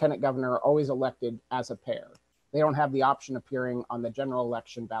governor and lieutenant governor are always elected as a pair. They don't have the option appearing on the general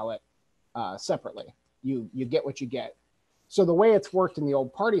election ballot separately. You get what you get. So the way it's worked in the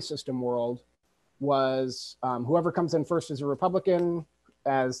old party system world was whoever comes in first is a Republican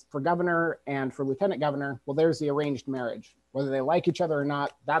as for governor, and for lieutenant governor, well, there's the arranged marriage. Whether they like each other or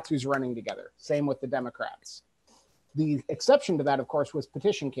not, that's who's running together. Same with the Democrats. The exception to that, of course, was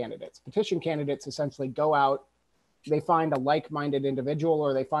petition candidates. Petition candidates essentially go out, they find a like-minded individual,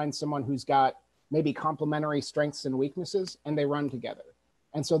 or they find someone who's got maybe complementary strengths and weaknesses, and they run together.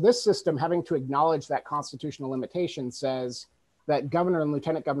 And so this system, having to acknowledge that constitutional limitation, says that governor and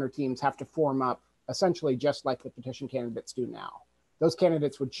lieutenant governor teams have to form up essentially just like the petition candidates do now. Those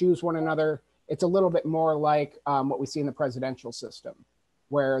candidates would choose one another. It's a little bit more like what we see in the presidential system,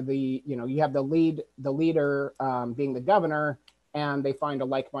 where you have the leader being the governor, and they find a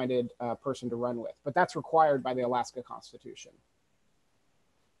like-minded person to run with. But that's required by the Alaska Constitution.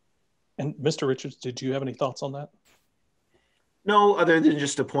 And Mr. Richards, did you have any thoughts on that? No, other than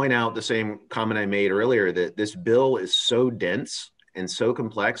just to point out the same comment I made earlier, that this bill is so dense and so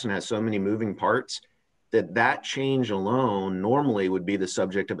complex and has so many moving parts. that change alone normally would be the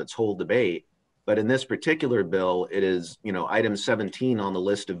subject of its whole debate. But in this particular bill, it is, item 17 on the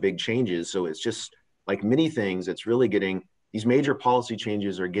list of big changes. So it's just like many things, it's really getting, these major policy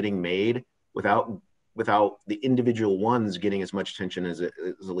changes are getting made without the individual ones getting as much attention as at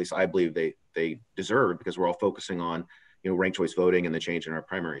least I believe they deserve, because we're all focusing on, ranked choice voting and the change in our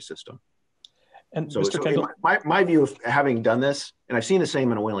primary system. And so, Mr. Kendall, my view of having done this, and I've seen the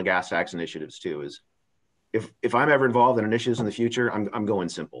same in oil and gas tax initiatives too, is if I'm ever involved in initiatives in the future, I'm going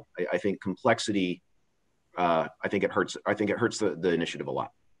simple. I think complexity, I think it hurts the initiative a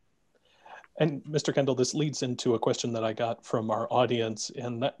lot. And Mr. Kendall, this leads into a question that I got from our audience,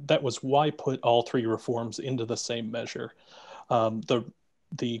 and that was, why put all three reforms into the same measure?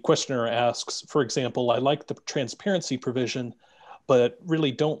 The questioner asks, for example, I like the transparency provision, but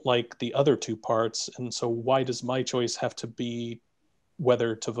really don't like the other two parts. And so why does my choice have to be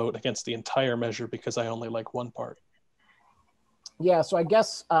whether to vote against the entire measure because I only like one part? Yeah, so I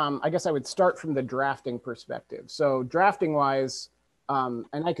guess I would start from the drafting perspective. So drafting wise, and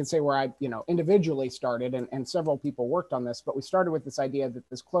I can say where I, individually started, and several people worked on this, but we started with this idea that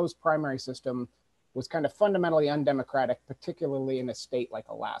this closed primary system was kind of fundamentally undemocratic, particularly in a state like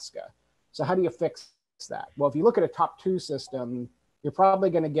Alaska. So how do you fix that? Well, if you look at a top two system, you're probably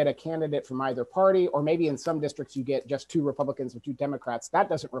going to get a candidate from either party, or maybe in some districts you get just 2 Republicans or 2 Democrats. That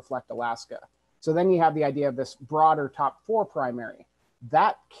doesn't reflect Alaska. So then you have the idea of this broader top 4 primary.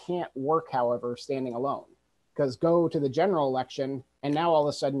 That can't work, however, standing alone, because go to the general election, and now all of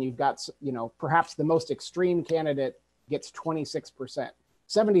a sudden you've got, perhaps the most extreme candidate gets 26%.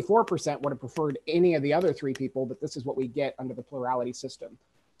 74% would have preferred any of the other 3 people, but this is what we get under the plurality system.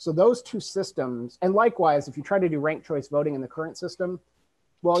 So those 2 systems, and likewise, if you try to do ranked choice voting in the current system,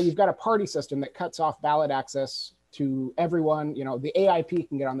 well, you've got a party system that cuts off ballot access to everyone. The AIP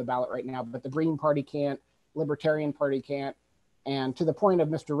can get on the ballot right now, but the Green Party can't, Libertarian Party can't. And to the point of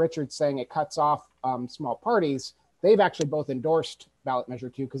Mr. Richards saying it cuts off small parties, they've actually both endorsed ballot measure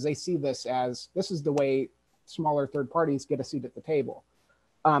 2 because they see this as, this is the way smaller third parties get a seat at the table.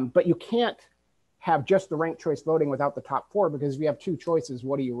 But you can't have just the ranked choice voting without the top 4, because if you have 2 choices,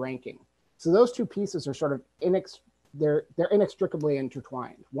 what are you ranking? So those 2 pieces are sort of they're inextricably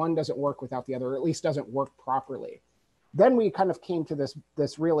intertwined. One doesn't work without the other, or at least doesn't work properly. Then we kind of came to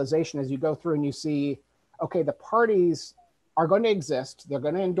this realization as you go through and you see, okay, the parties are going to exist, they're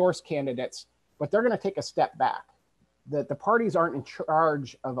going to endorse candidates, but they're going to take a step back. The parties aren't in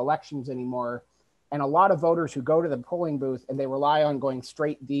charge of elections anymore. And a lot of voters who go to the polling booth and they rely on going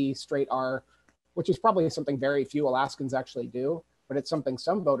straight D, straight R, which is probably something very few Alaskans actually do, but it's something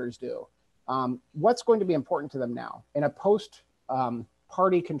some voters do. What's going to be important to them now? In a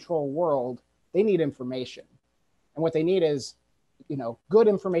post-party control world, they need information. And what they need is, good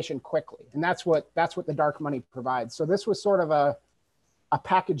information quickly. And that's what the dark money provides. So this was sort of a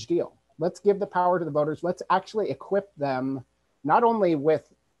package deal. Let's give the power to the voters. Let's actually equip them not only with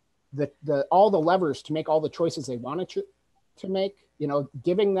all the levers to make all the choices they wanted to make,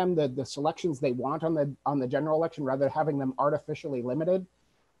 giving them the selections they want on the general election rather than having them artificially limited.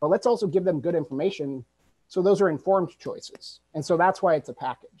 But let's also give them good information so those are informed choices. And so that's why it's a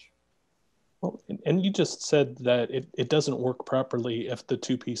package. Well, and you just said that it doesn't work properly if the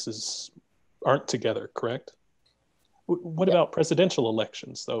 2 pieces aren't together, correct? What about presidential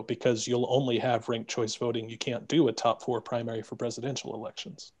elections, though? Because you'll only have ranked choice voting. You can't do a top 4 primary for presidential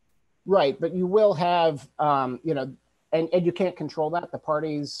elections. Right, but you will have, and you can't control that. The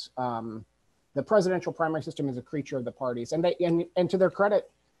parties, the presidential primary system is a creature of the parties, and to their credit,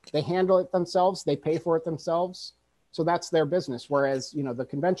 they handle it themselves. They pay for it themselves, so that's their business. Whereas, the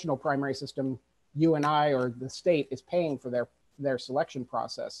conventional primary system, you and I or the state is paying for their selection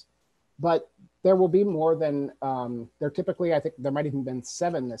process. But there will be more than there typically. I think there might even been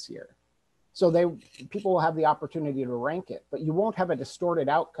 7 this year. So people will have the opportunity to rank it, but you won't have a distorted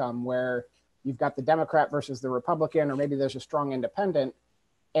outcome where you've got the Democrat versus the Republican, or maybe there's a strong independent,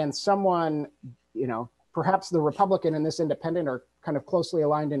 and someone, perhaps the Republican and this independent are kind of closely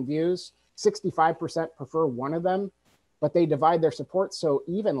aligned in views. 65% prefer one of them, but they divide their support so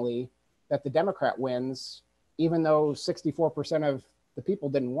evenly that the Democrat wins, even though 64% of the people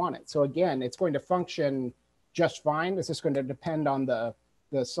didn't want it. So again, it's going to function just fine. It's just going to depend on the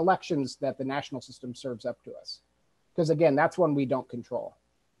selections that the national system serves up to us. Because again, that's one we don't control.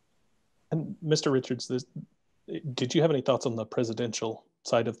 And Mr. Richards, did you have any thoughts on the presidential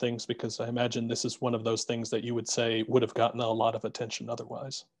side of things? Because I imagine this is one of those things that you would say would have gotten a lot of attention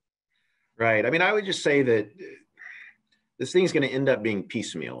otherwise. Right. I mean, I would just say that this thing's going to end up being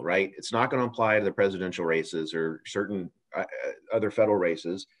piecemeal, right? It's not going to apply to the presidential races or certain other federal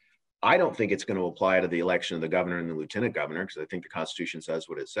races. I don't think it's going to apply to the election of the governor and the lieutenant governor, because I think the Constitution says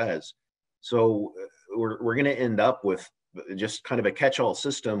what it says. So we're going to end up with just kind of a catch-all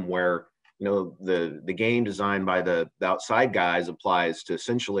system where, you know, the game designed by the outside guys applies to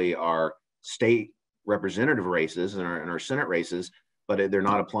essentially our state representative races and our Senate races, but they're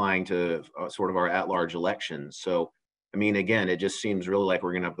not applying to sort of our at-large elections. So, I mean, again, it just seems really like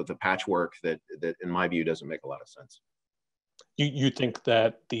we're going to end up with a patchwork that in my view doesn't make a lot of sense. You think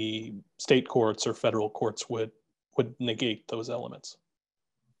that the state courts or federal courts would negate those elements?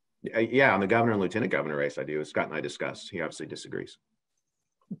 Yeah, on the governor and lieutenant governor race, I do. As Scott and I discussed, he obviously disagrees.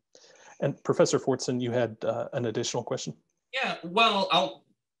 And Professor Fortson, you had an additional question? Yeah, well, I'll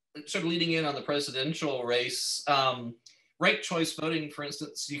sort of leading in on the presidential race. Ranked choice voting, for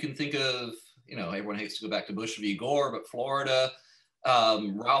instance, you can think of, you know, everyone hates to go back to Bush v. Gore, but Florida,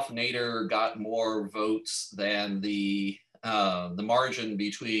 Ralph Nader got more votes than the margin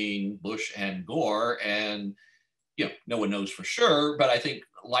between Bush and Gore. And, you know, no one knows for sure, but I think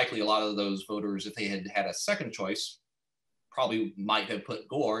likely a lot of those voters, if they had had a second choice, probably might have put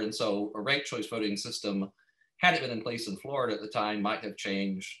Gore. And so a ranked choice voting system, had it been in place in Florida at the time, might have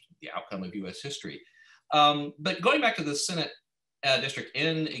changed the outcome of US history. But going back to the Senate District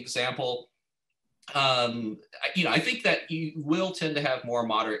N example, you know, I think that you will tend to have more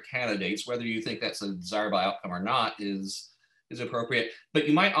moderate candidates. Whether you think that's a desirable outcome or not is appropriate. But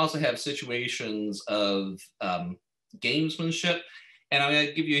you might also have situations of gamesmanship. And I'm going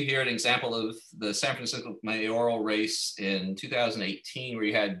to give you here an example of the San Francisco mayoral race in 2018, where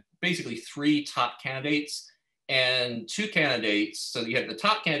you had basically 3 top candidates and 2 candidates. So you had the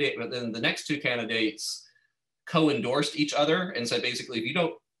top candidate, but then the next 2 candidates co-endorsed each other and said, basically, if you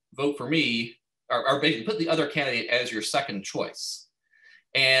don't vote for me, or basically put the other candidate as your second choice.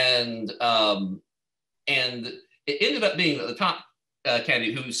 And it ended up being that the top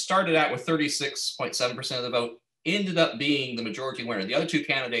candidate, who started out with 36.7% of the vote, ended up being the majority winner. The other 2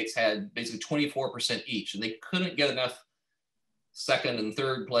 candidates had basically 24% each, and they couldn't get enough second and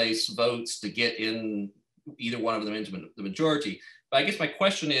third place votes to get in either one of them into the majority. But I guess my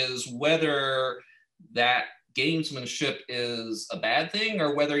question is whether that gamesmanship is a bad thing,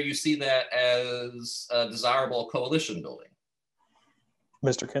 or whether you see that as a desirable coalition building.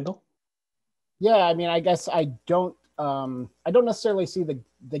 Mr. Kendall? Yeah, I mean, I guess I don't necessarily see the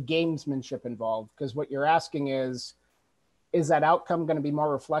gamesmanship involved, because what you're asking is that outcome going to be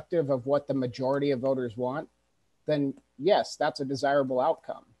more reflective of what the majority of voters want? Then yes, that's a desirable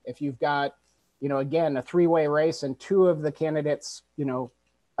outcome. If you've got, you know, again, a 3-way race and 2 of the candidates, you know,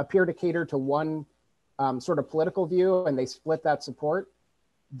 appear to cater to one sort of political view and they split that support,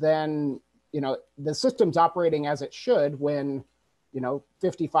 then, you know, the system's operating as it should when, you know,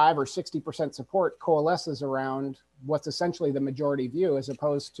 55 or 60% support coalesces around what's essentially the majority view, as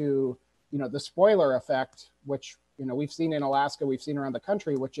opposed to, you know, the spoiler effect, which, you know, we've seen in Alaska, we've seen around the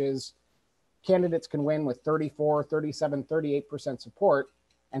country, which is candidates can win with 34, 37, 38% support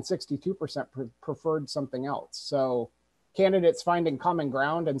and 62% preferred something else. So candidates finding common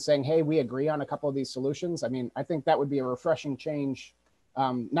ground and saying, hey, we agree on a couple of these solutions. I mean, I think that would be a refreshing change,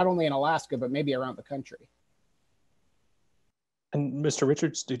 not only in Alaska, but maybe around the country. And Mr.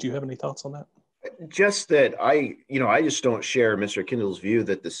 Richards, did you have any thoughts on that? Just that I just don't share Mr. Kendall's view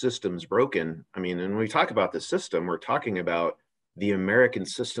that the system's broken. I mean, when we talk about the system, we're talking about the American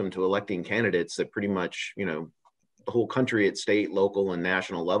system to electing candidates that pretty much, you know, the whole country at state, local, and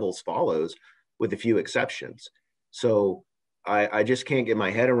national levels follows, with a few exceptions. So I just can't get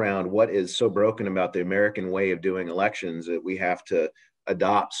my head around what is so broken about the American way of doing elections that we have to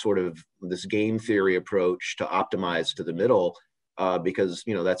adopt sort of this game theory approach to optimize to the middle, because,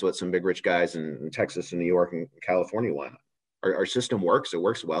 you know, that's what some big rich guys in Texas and New York and California want. Our system works, it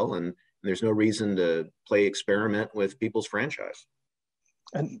works well, and there's no reason to play experiment with people's franchise.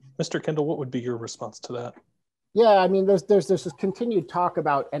 And Mr. Kendall, what would be your response to that? Yeah, I mean, there's this continued talk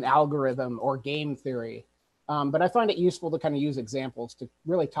about an algorithm or game theory, but I find it useful to kind of use examples to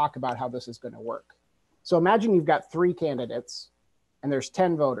really talk about how this is going to work. So imagine you've got 3 candidates and there's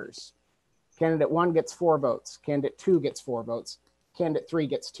 10 voters. Candidate 1 gets 4 votes. Candidate 2 gets 4 votes. Candidate 3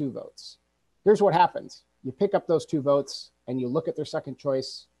 gets 2 votes. Here's what happens. You pick up those 2 votes and you look at their second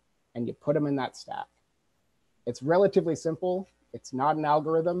choice and you put them in that stack. It's relatively simple. It's not an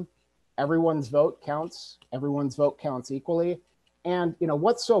algorithm. Everyone's vote counts. Everyone's vote counts equally. And, you know,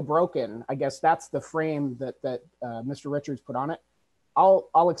 what's so broken, I guess that's the frame that Mr. Richards put on it.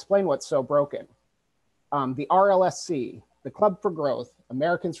 I'll explain what's so broken. The RLSC, the Club for Growth,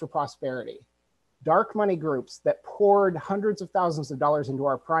 Americans for Prosperity, dark money groups that poured hundreds of thousands of dollars into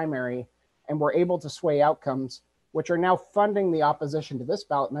our primary and were able to sway outcomes, which are now funding the opposition to this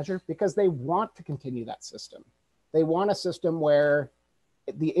ballot measure because they want to continue that system. They want a system where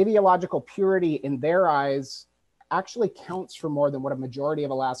the ideological purity in their eyes actually counts for more than what a majority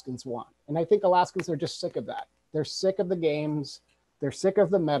of Alaskans want. And I think Alaskans are just sick of that. They're sick of the games, they're sick of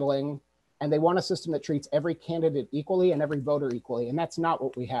the meddling, and they want a system that treats every candidate equally and every voter equally. And that's not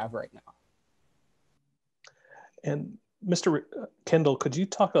what we have right now. And Mr. Kendall, could you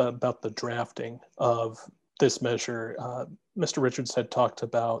talk about the drafting of this measure? Mr. Richards had talked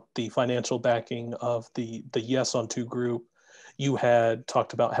about the financial backing of the Yes on 2 group. You had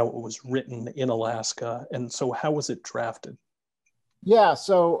talked about how it was written in Alaska. And so how was it drafted? Yeah,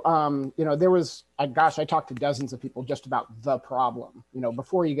 so, there was, I talked to dozens of people just about the problem.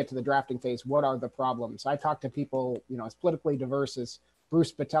 Before you get to the drafting phase, what are the problems? I talked to people, as politically diverse as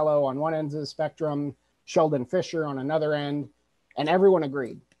Bruce Botelho on one end of the spectrum, Sheldon Fisher on another end, and everyone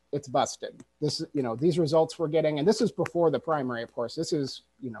agreed it's busted. These results we're getting, and this is before the primary, of course. This is,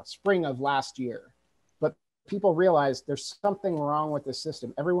 spring of last year. But people realized there's something wrong with the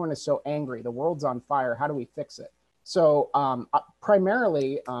system. Everyone is so angry. The world's on fire. How do we fix it? So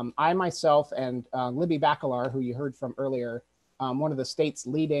primarily, I myself and Libby Bacalar, who you heard from earlier, one of the state's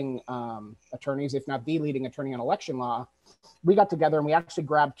leading attorneys, if not the leading attorney on election law, we got together and we actually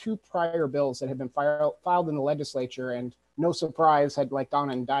grabbed 2 prior bills that had been filed in the legislature, and no surprise had gone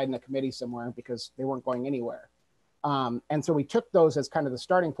and died in a committee somewhere because they weren't going anywhere. And so we took those as kind of the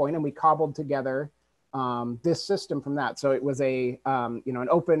starting point, and we cobbled together this system from that. So it was a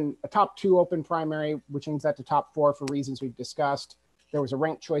top 2 open primary, which changed that to top 4 for reasons we've discussed. There was a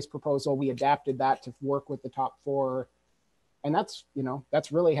ranked choice proposal. We adapted that to work with the top 4. And that's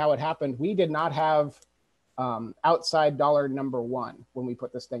really how it happened. We did not have outside dollar number 1 when we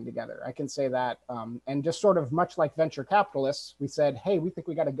put this thing together. I can say that. And just sort of much like venture capitalists, we said, hey, we think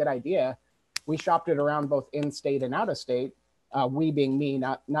we got a good idea. We shopped it around both in-state and out-of-state. We being me,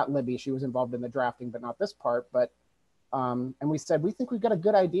 not Libby. She was involved in the drafting, but not this part. But and we said, we think we've got a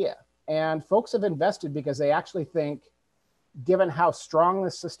good idea. And folks have invested because they actually think, given how strong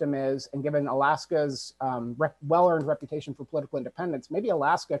this system is and given Alaska's well-earned reputation for political independence, maybe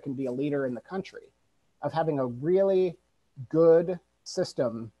Alaska can be a leader in the country of having a really good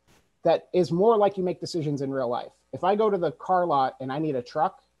system that is more like you make decisions in real life. If I go to the car lot and I need a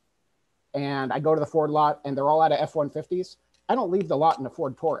truck, and I go to the Ford lot and they're all out of F-150s, I don't leave the lot in a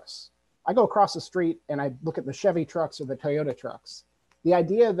Ford Taurus. I go across the street and I look at the Chevy trucks or the Toyota trucks. The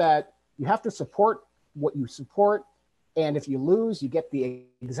idea that you have to support what you support, and if you lose, you get the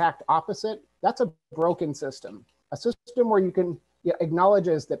exact opposite, that's a broken system. A system where you can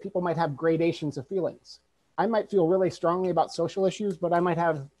acknowledges that people might have gradations of feelings. I might feel really strongly about social issues, but I might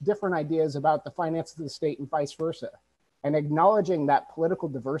have different ideas about the finances of the state and vice versa. And acknowledging that political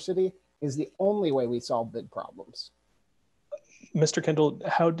diversity is the only way we solve big problems. Mr. Kendall,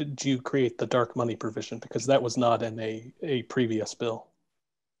 how did you create the dark money provision? Because that was not in a previous bill.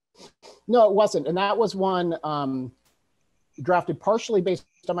 No, it wasn't. And that was one drafted partially based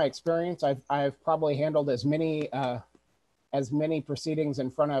on my experience. I've probably handled as many proceedings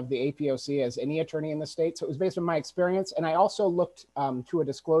in front of the APOC as any attorney in the state. So it was based on my experience. And I also looked to a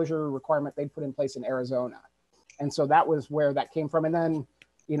disclosure requirement they'd put in place in Arizona. And so that was where that came from. And then,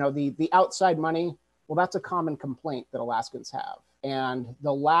 the outside money, well, that's a common complaint that Alaskans have. And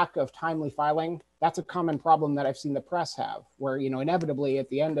the lack of timely filing, that's a common problem that I've seen the press have, where, inevitably at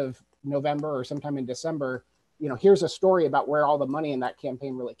the end of November or sometime in December, here's a story about where all the money in that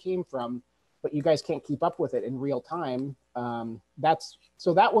campaign really came from, but you guys can't keep up with it in real time.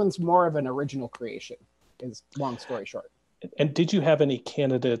 So that one's more of an original creation, is long story short. And did you have any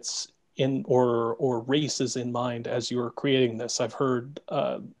candidates in or races in mind as you were creating this? I've heard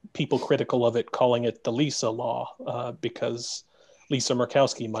people critical of it calling it the Lisa law because Lisa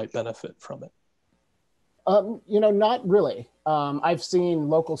Murkowski might benefit from it. Not really. I've seen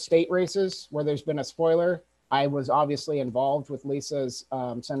local state races where there's been a spoiler. I was obviously involved with Lisa's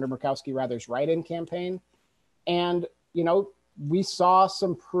Senator Murkowski-Rather's write-in campaign. And, we saw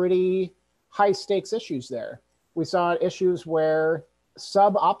some pretty high stakes issues there. We saw issues where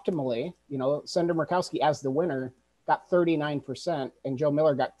suboptimally, Senator Murkowski as the winner got 39% and Joe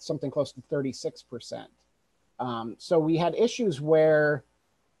Miller got something close to 36%. So we had issues where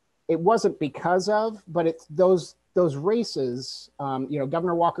it wasn't because of, but it's those races,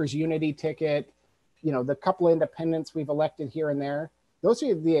 Governor Walker's unity ticket, the couple of independents we've elected here and there, those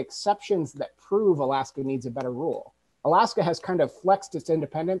are the exceptions that prove Alaska needs a better rule. Alaska has kind of flexed its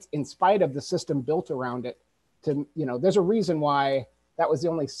independence in spite of the system built around it. There's a reason why that was the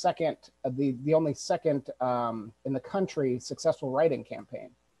only second in the country successful write-in campaign.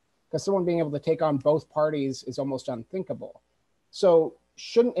 because someone being able to take on both parties is almost unthinkable. So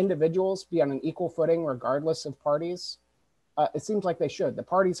shouldn't individuals be on an equal footing regardless of parties? It seems like they should. The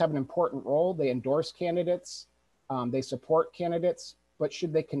parties have an important role. They endorse candidates, they support candidates, but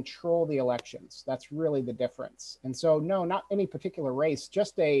should they control the elections? That's really the difference. And so no, not any particular race,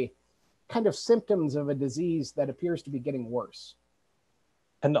 just a kind of symptoms of a disease that appears to be getting worse.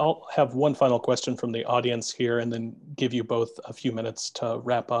 And I'll have one final question from the audience here and then give you both a few minutes to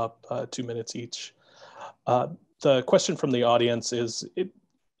wrap up, 2 minutes each. The question from the audience is,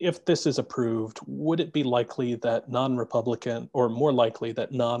 if this is approved, would it be likely that non-Republican, or more likely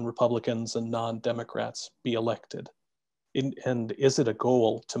that non-Republicans and non-Democrats be elected? And is it a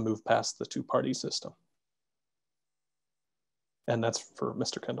goal to move past the two-party system? And that's for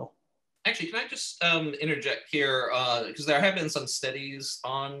Mr. Kendall. Actually, can I just interject here? Because there have been some studies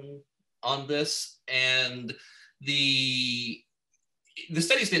on this, and the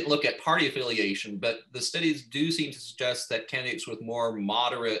studies didn't look at party affiliation, but the studies do seem to suggest that candidates with more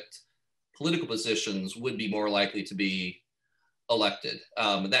moderate political positions would be more likely to be elected.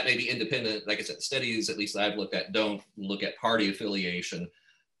 And that may be independent. Like I said, studies, at least I've looked at, don't look at party affiliation.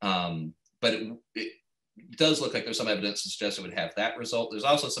 But it does look like there's some evidence to suggest it would have that result. There's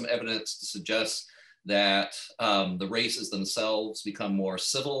also some evidence to suggest that the races themselves become more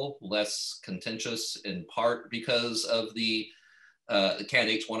civil, less contentious, in part because of the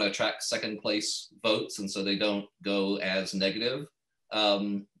candidates want to attract second place votes, and so they don't go as negative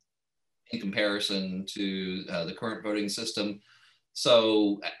in comparison to the current voting system.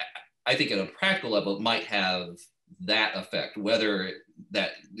 So I think at a practical level, it might have that effect. Whether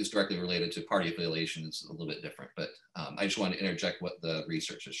that is directly related to party affiliation is a little bit different, but I just want to interject what the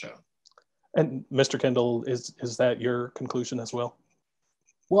research has shown. And Mr. Kendall, is that your conclusion as well?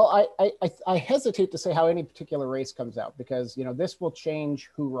 Well, I hesitate to say how any particular race comes out, because this will change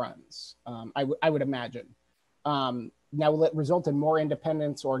who runs. I would imagine. Now, will it result in more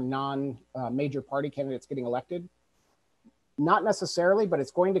independents or non-major party candidates getting elected? Not necessarily, but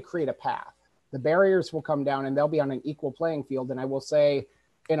it's going to create a path. The barriers will come down and they'll be on an equal playing field. And I will say,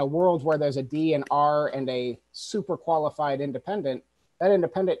 in a world where there's a D and R and a super qualified independent, that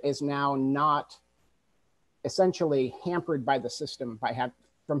independent is now not essentially hampered by the system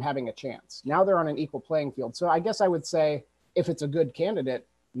from having a chance. Now they're on an equal playing field. So I guess I would say, if it's a good candidate,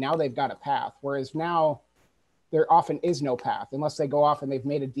 now they've got a path. Whereas now there often is no path unless they go off and they've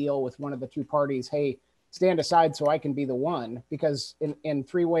made a deal with one of the two parties. Hey, stand aside so I can be the one, because in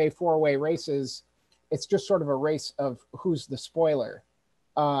three-way, four-way races, it's just sort of a race of who's the spoiler.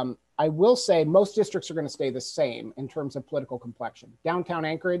 I will say most districts are going to stay the same in terms of political complexion. Downtown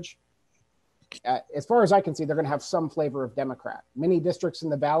Anchorage, as far as I can see, they're going to have some flavor of Democrat. Many districts in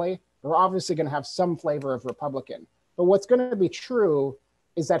the Valley are obviously going to have some flavor of Republican. But what's going to be true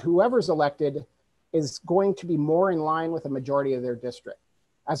is that whoever's elected is going to be more in line with a majority of their district,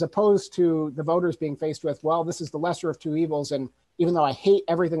 as opposed to the voters being faced with, well, this is the lesser of two evils. And even though I hate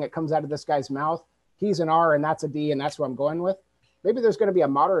everything that comes out of this guy's mouth, he's an R and that's a D and that's who I'm going with. Maybe there's going to be a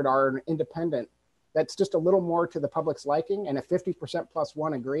moderate R and an independent that's just a little more to the public's liking. And if 50% plus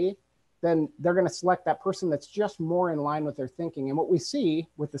one agree, then they're going to select that person that's just more in line with their thinking. And what we see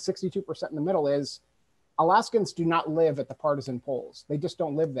with the 62% in the middle is Alaskans do not live at the partisan polls. They just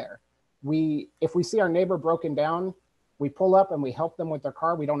don't live there. If we see our neighbor broken down, we pull up and we help them with their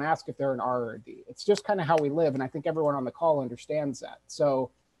car. We don't ask if they're an R or a D. It's just kind of how we live. And I think everyone on the call understands that. So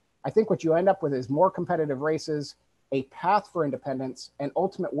I think what you end up with is more competitive races, a path for independence, and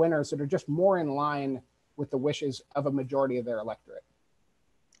ultimate winners that are just more in line with the wishes of a majority of their electorate.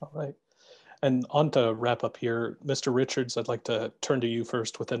 All right. And on to wrap up here, Mr. Richards, I'd like to turn to you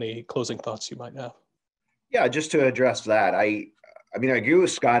first with any closing thoughts you might have. Yeah, just to address that, I mean, I agree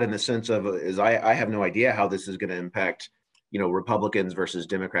with Scott in the sense of I have no idea how this is going to impact, Republicans versus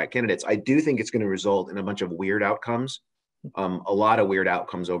Democrat candidates. I do think it's going to result in a bunch of weird outcomes, a lot of weird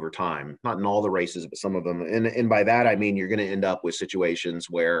outcomes over time, not in all the races, but some of them. And by that, I mean, you're going to end up with situations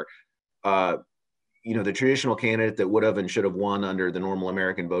where, the traditional candidate that would have and should have won under the normal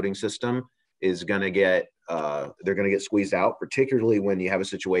American voting system is going to get, they're going to get squeezed out, particularly when you have a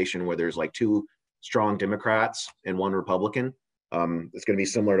situation where there's like two strong Democrats and one Republican. It's going to be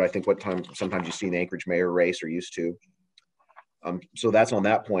similar to, I think, sometimes you see in the Anchorage mayor race or used to. So that's on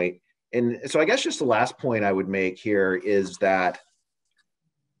that point. And so I guess just the last point I would make here is that,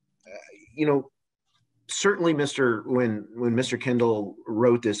 certainly when Mr. Kendall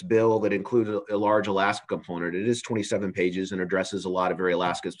wrote this bill that included a large Alaska component, it is 27 pages and addresses a lot of very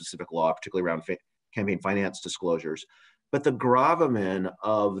Alaska-specific law, particularly around campaign finance disclosures. But the gravamen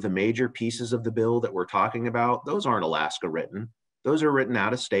of the major pieces of the bill that we're talking about, those aren't Alaska written. Those are written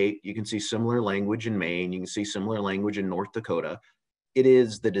out of state. You can see similar language in Maine. You can see similar language in North Dakota. It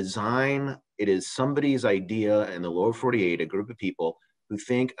is the design, it is somebody's idea in the lower 48, a group of people who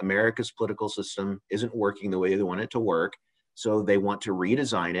think America's political system isn't working the way they want it to work. So they want to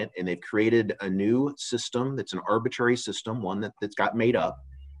redesign it, and they've created a new system that's an arbitrary system, one that's got made up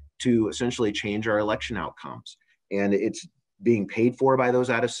to essentially change our election outcomes. And it's being paid for by those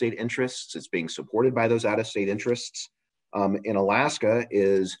out-of-state interests. It's being supported by those out-of-state interests. In Alaska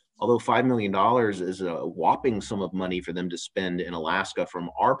is, although $5 million is a whopping sum of money for them to spend in Alaska from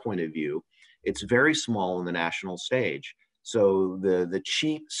our point of view, it's very small in the national stage. So the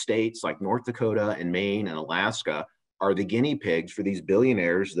cheap states like North Dakota and Maine and Alaska are the guinea pigs for these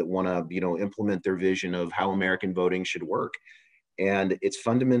billionaires that want to, implement their vision of how American voting should work. And it's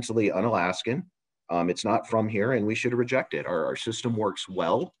fundamentally un-Alaskan. It's not from here, and we should reject it. Our system works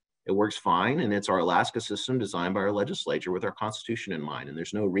well. It works fine, and it's our Alaska system designed by our legislature with our Constitution in mind. And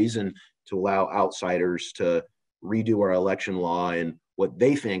there's no reason to allow outsiders to redo our election law and what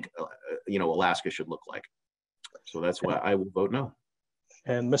they think, Alaska should look like. So that's why I will vote no.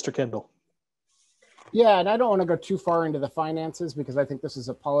 And Mr. Kendall. Yeah, and I don't want to go too far into the finances because I think this is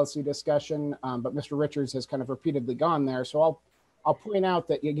a policy discussion, but Mr. Richards has kind of repeatedly gone there. So I'll point out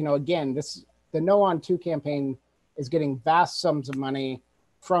that, again, the No on 2 campaign is getting vast sums of money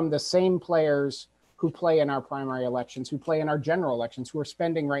from the same players who play in our primary elections, who play in our general elections, who are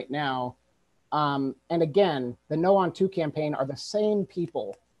spending right now. And again, the No on 2 campaign are the same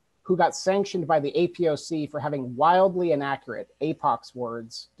people who got sanctioned by the APOC for having wildly inaccurate APOC's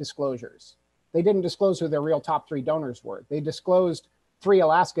words disclosures. They didn't disclose who their real top 3 donors were. They disclosed 3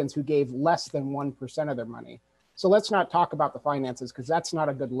 Alaskans who gave less than 1% of their money. So let's not talk about the finances because that's not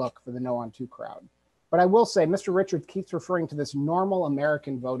a good look for the No on 2 crowd. But I will say, Mr. Richards keeps referring to this normal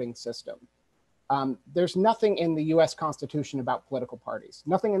American voting system. There's nothing in the US Constitution about political parties,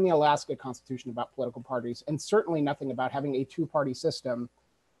 nothing in the Alaska Constitution about political parties, and certainly nothing about having a 2-party system.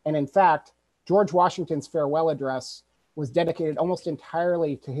 And in fact, George Washington's farewell address was dedicated almost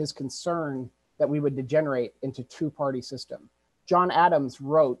entirely to his concern that we would degenerate into 2-party system. John Adams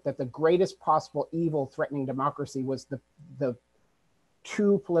wrote that the greatest possible evil threatening democracy was the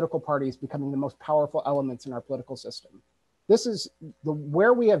 2 political parties becoming the most powerful elements in our political system. This is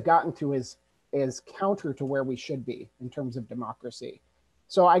where we have gotten to is counter to where we should be in terms of democracy.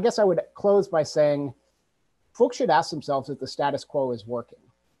 So I guess I would close by saying folks should ask themselves if the status quo is working.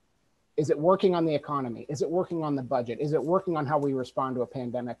 Is it working on the economy? Is it working on the budget? Is it working on how we respond to a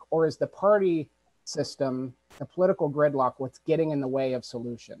pandemic? Or is the party system, the political gridlock, what's getting in the way of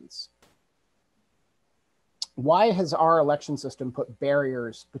solutions? Why has our election system put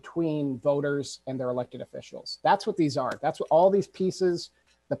barriers between voters and their elected officials? That's what these are. That's what all these pieces,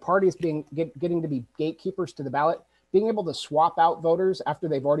 the parties getting to be gatekeepers to the ballot, being able to swap out voters after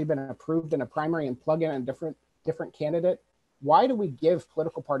they've already been approved in a primary and plug in a different candidate. Why do we give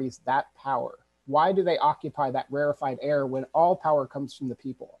political parties that power? Why do they occupy that rarefied air when all power comes from the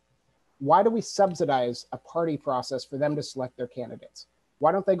people? Why do we subsidize a party process for them to select their candidates?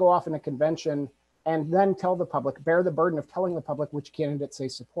 Why don't they go off in a convention and then tell the public, bear the burden of telling the public which candidates they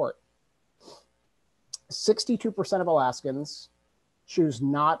support? 62% of Alaskans choose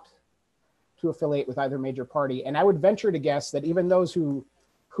not to affiliate with either major party. And I would venture to guess that even those who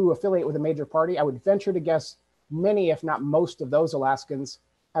affiliate with a major party, I would venture to guess many, if not most of those Alaskans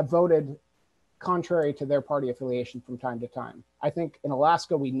have voted contrary to their party affiliation from time to time. I think in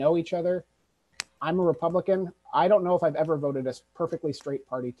Alaska, we know each other. I'm a Republican. I don't know if I've ever voted a perfectly straight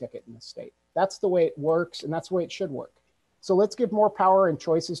party ticket in the state. That's the way it works, and that's the way it should work. So let's give more power and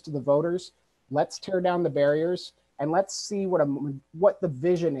choices to the voters. Let's tear down the barriers, and let's see what the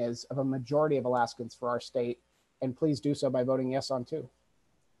vision is of a majority of Alaskans for our state. And please do so by voting yes on 2.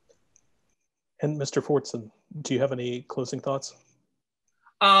 And Mr. Fortson, do you have any closing thoughts?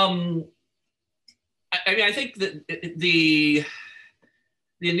 I think that the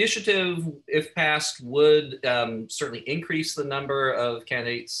initiative, if passed, would certainly increase the number of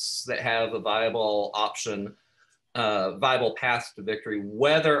candidates that have a viable option, viable path to victory.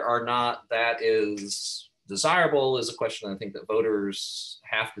 Whether or not that is desirable is a question I think that voters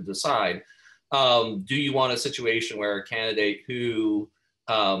have to decide. Do you want a situation where a candidate who,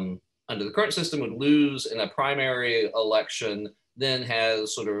 under the current system, would lose in a primary election, then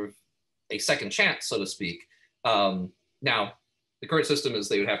has sort of a second chance, so to speak? Now, the current system is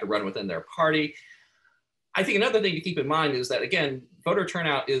they would have to run within their party. I think another thing to keep in mind is that, again, voter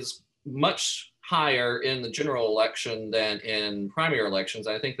turnout is much higher in the general election than in primary elections.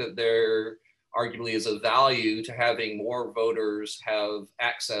 I think that there arguably is a value to having more voters have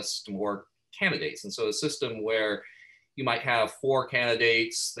access to more candidates. And so a system where you might have 4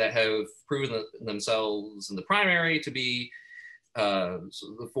 candidates that have proven themselves in the primary to be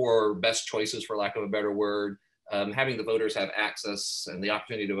the 4 best choices, for lack of a better word. Having the voters have access and the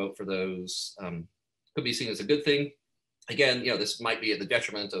opportunity to vote for those could be seen as a good thing. Again, this might be at the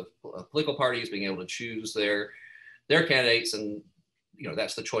detriment of political parties being able to choose their candidates, and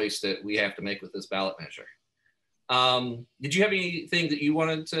that's the choice that we have to make with this ballot measure. Did you have anything that you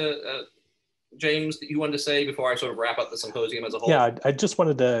wanted to, James, that you wanted to say before I sort of wrap up the symposium as a whole? Yeah, I just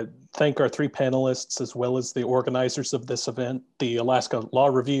wanted to thank our 3 panelists as well as the organizers of this event, the Alaska Law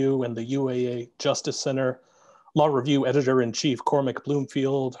Review and the UAA Justice Center, Law Review Editor-in-Chief Cormac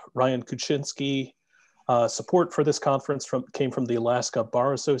Bloomfield, Ryan Kuczynski. Support for this conference came from the Alaska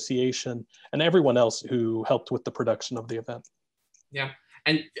Bar Association and everyone else who helped with the production of the event. Yeah,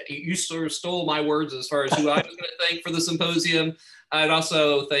 and you sort of stole my words as far as who I was going to thank for the symposium. I'd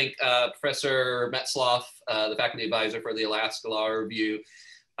also thank Professor Metzloff, the faculty advisor for the Alaska Law Review.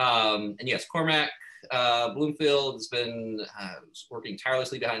 And yes, Cormac Bloomfield has been working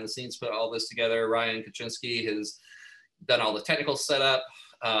tirelessly behind the scenes to put all this together. Ryan Kuczynski has done all the technical setup.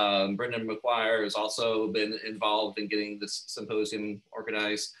 Brendan McGuire has also been involved in getting this symposium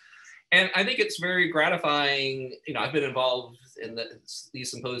organized. And I think it's very gratifying. I've been involved in these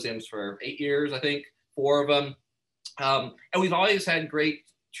symposiums for 8 years, I think, 4 of them. And we've always had great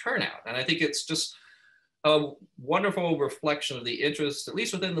turnout. And I think it's just a wonderful reflection of the interest, at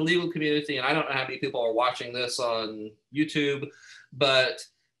least within the legal community. And I don't know how many people are watching this on YouTube, but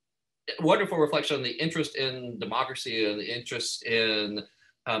wonderful reflection on the interest in democracy and the interest in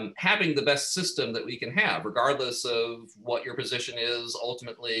having the best system that we can have, regardless of what your position is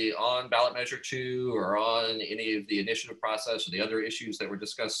ultimately on ballot measure 2 or on any of the initiative process or the other issues that were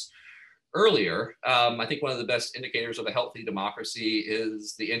discussed earlier. I think one of the best indicators of a healthy democracy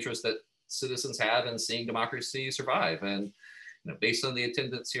is the interest that citizens have in seeing democracy survive. And based on the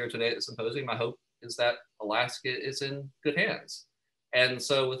attendance here today at the symposium, my hope is that Alaska is in good hands. And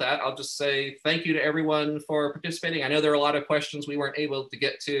so with that, I'll just say thank you to everyone for participating. I know there are a lot of questions we weren't able to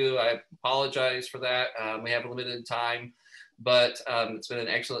get to. I apologize for that. We have a limited time, but it's been an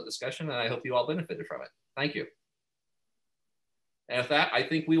excellent discussion and I hope you all benefited from it. Thank you. And with that, I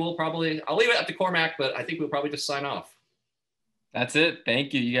think we will probably, I'll leave it up to Cormac, but I think we'll probably just sign off. That's it.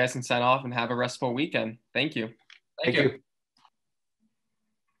 Thank you. You guys can sign off and have a restful weekend. Thank you. Thank you.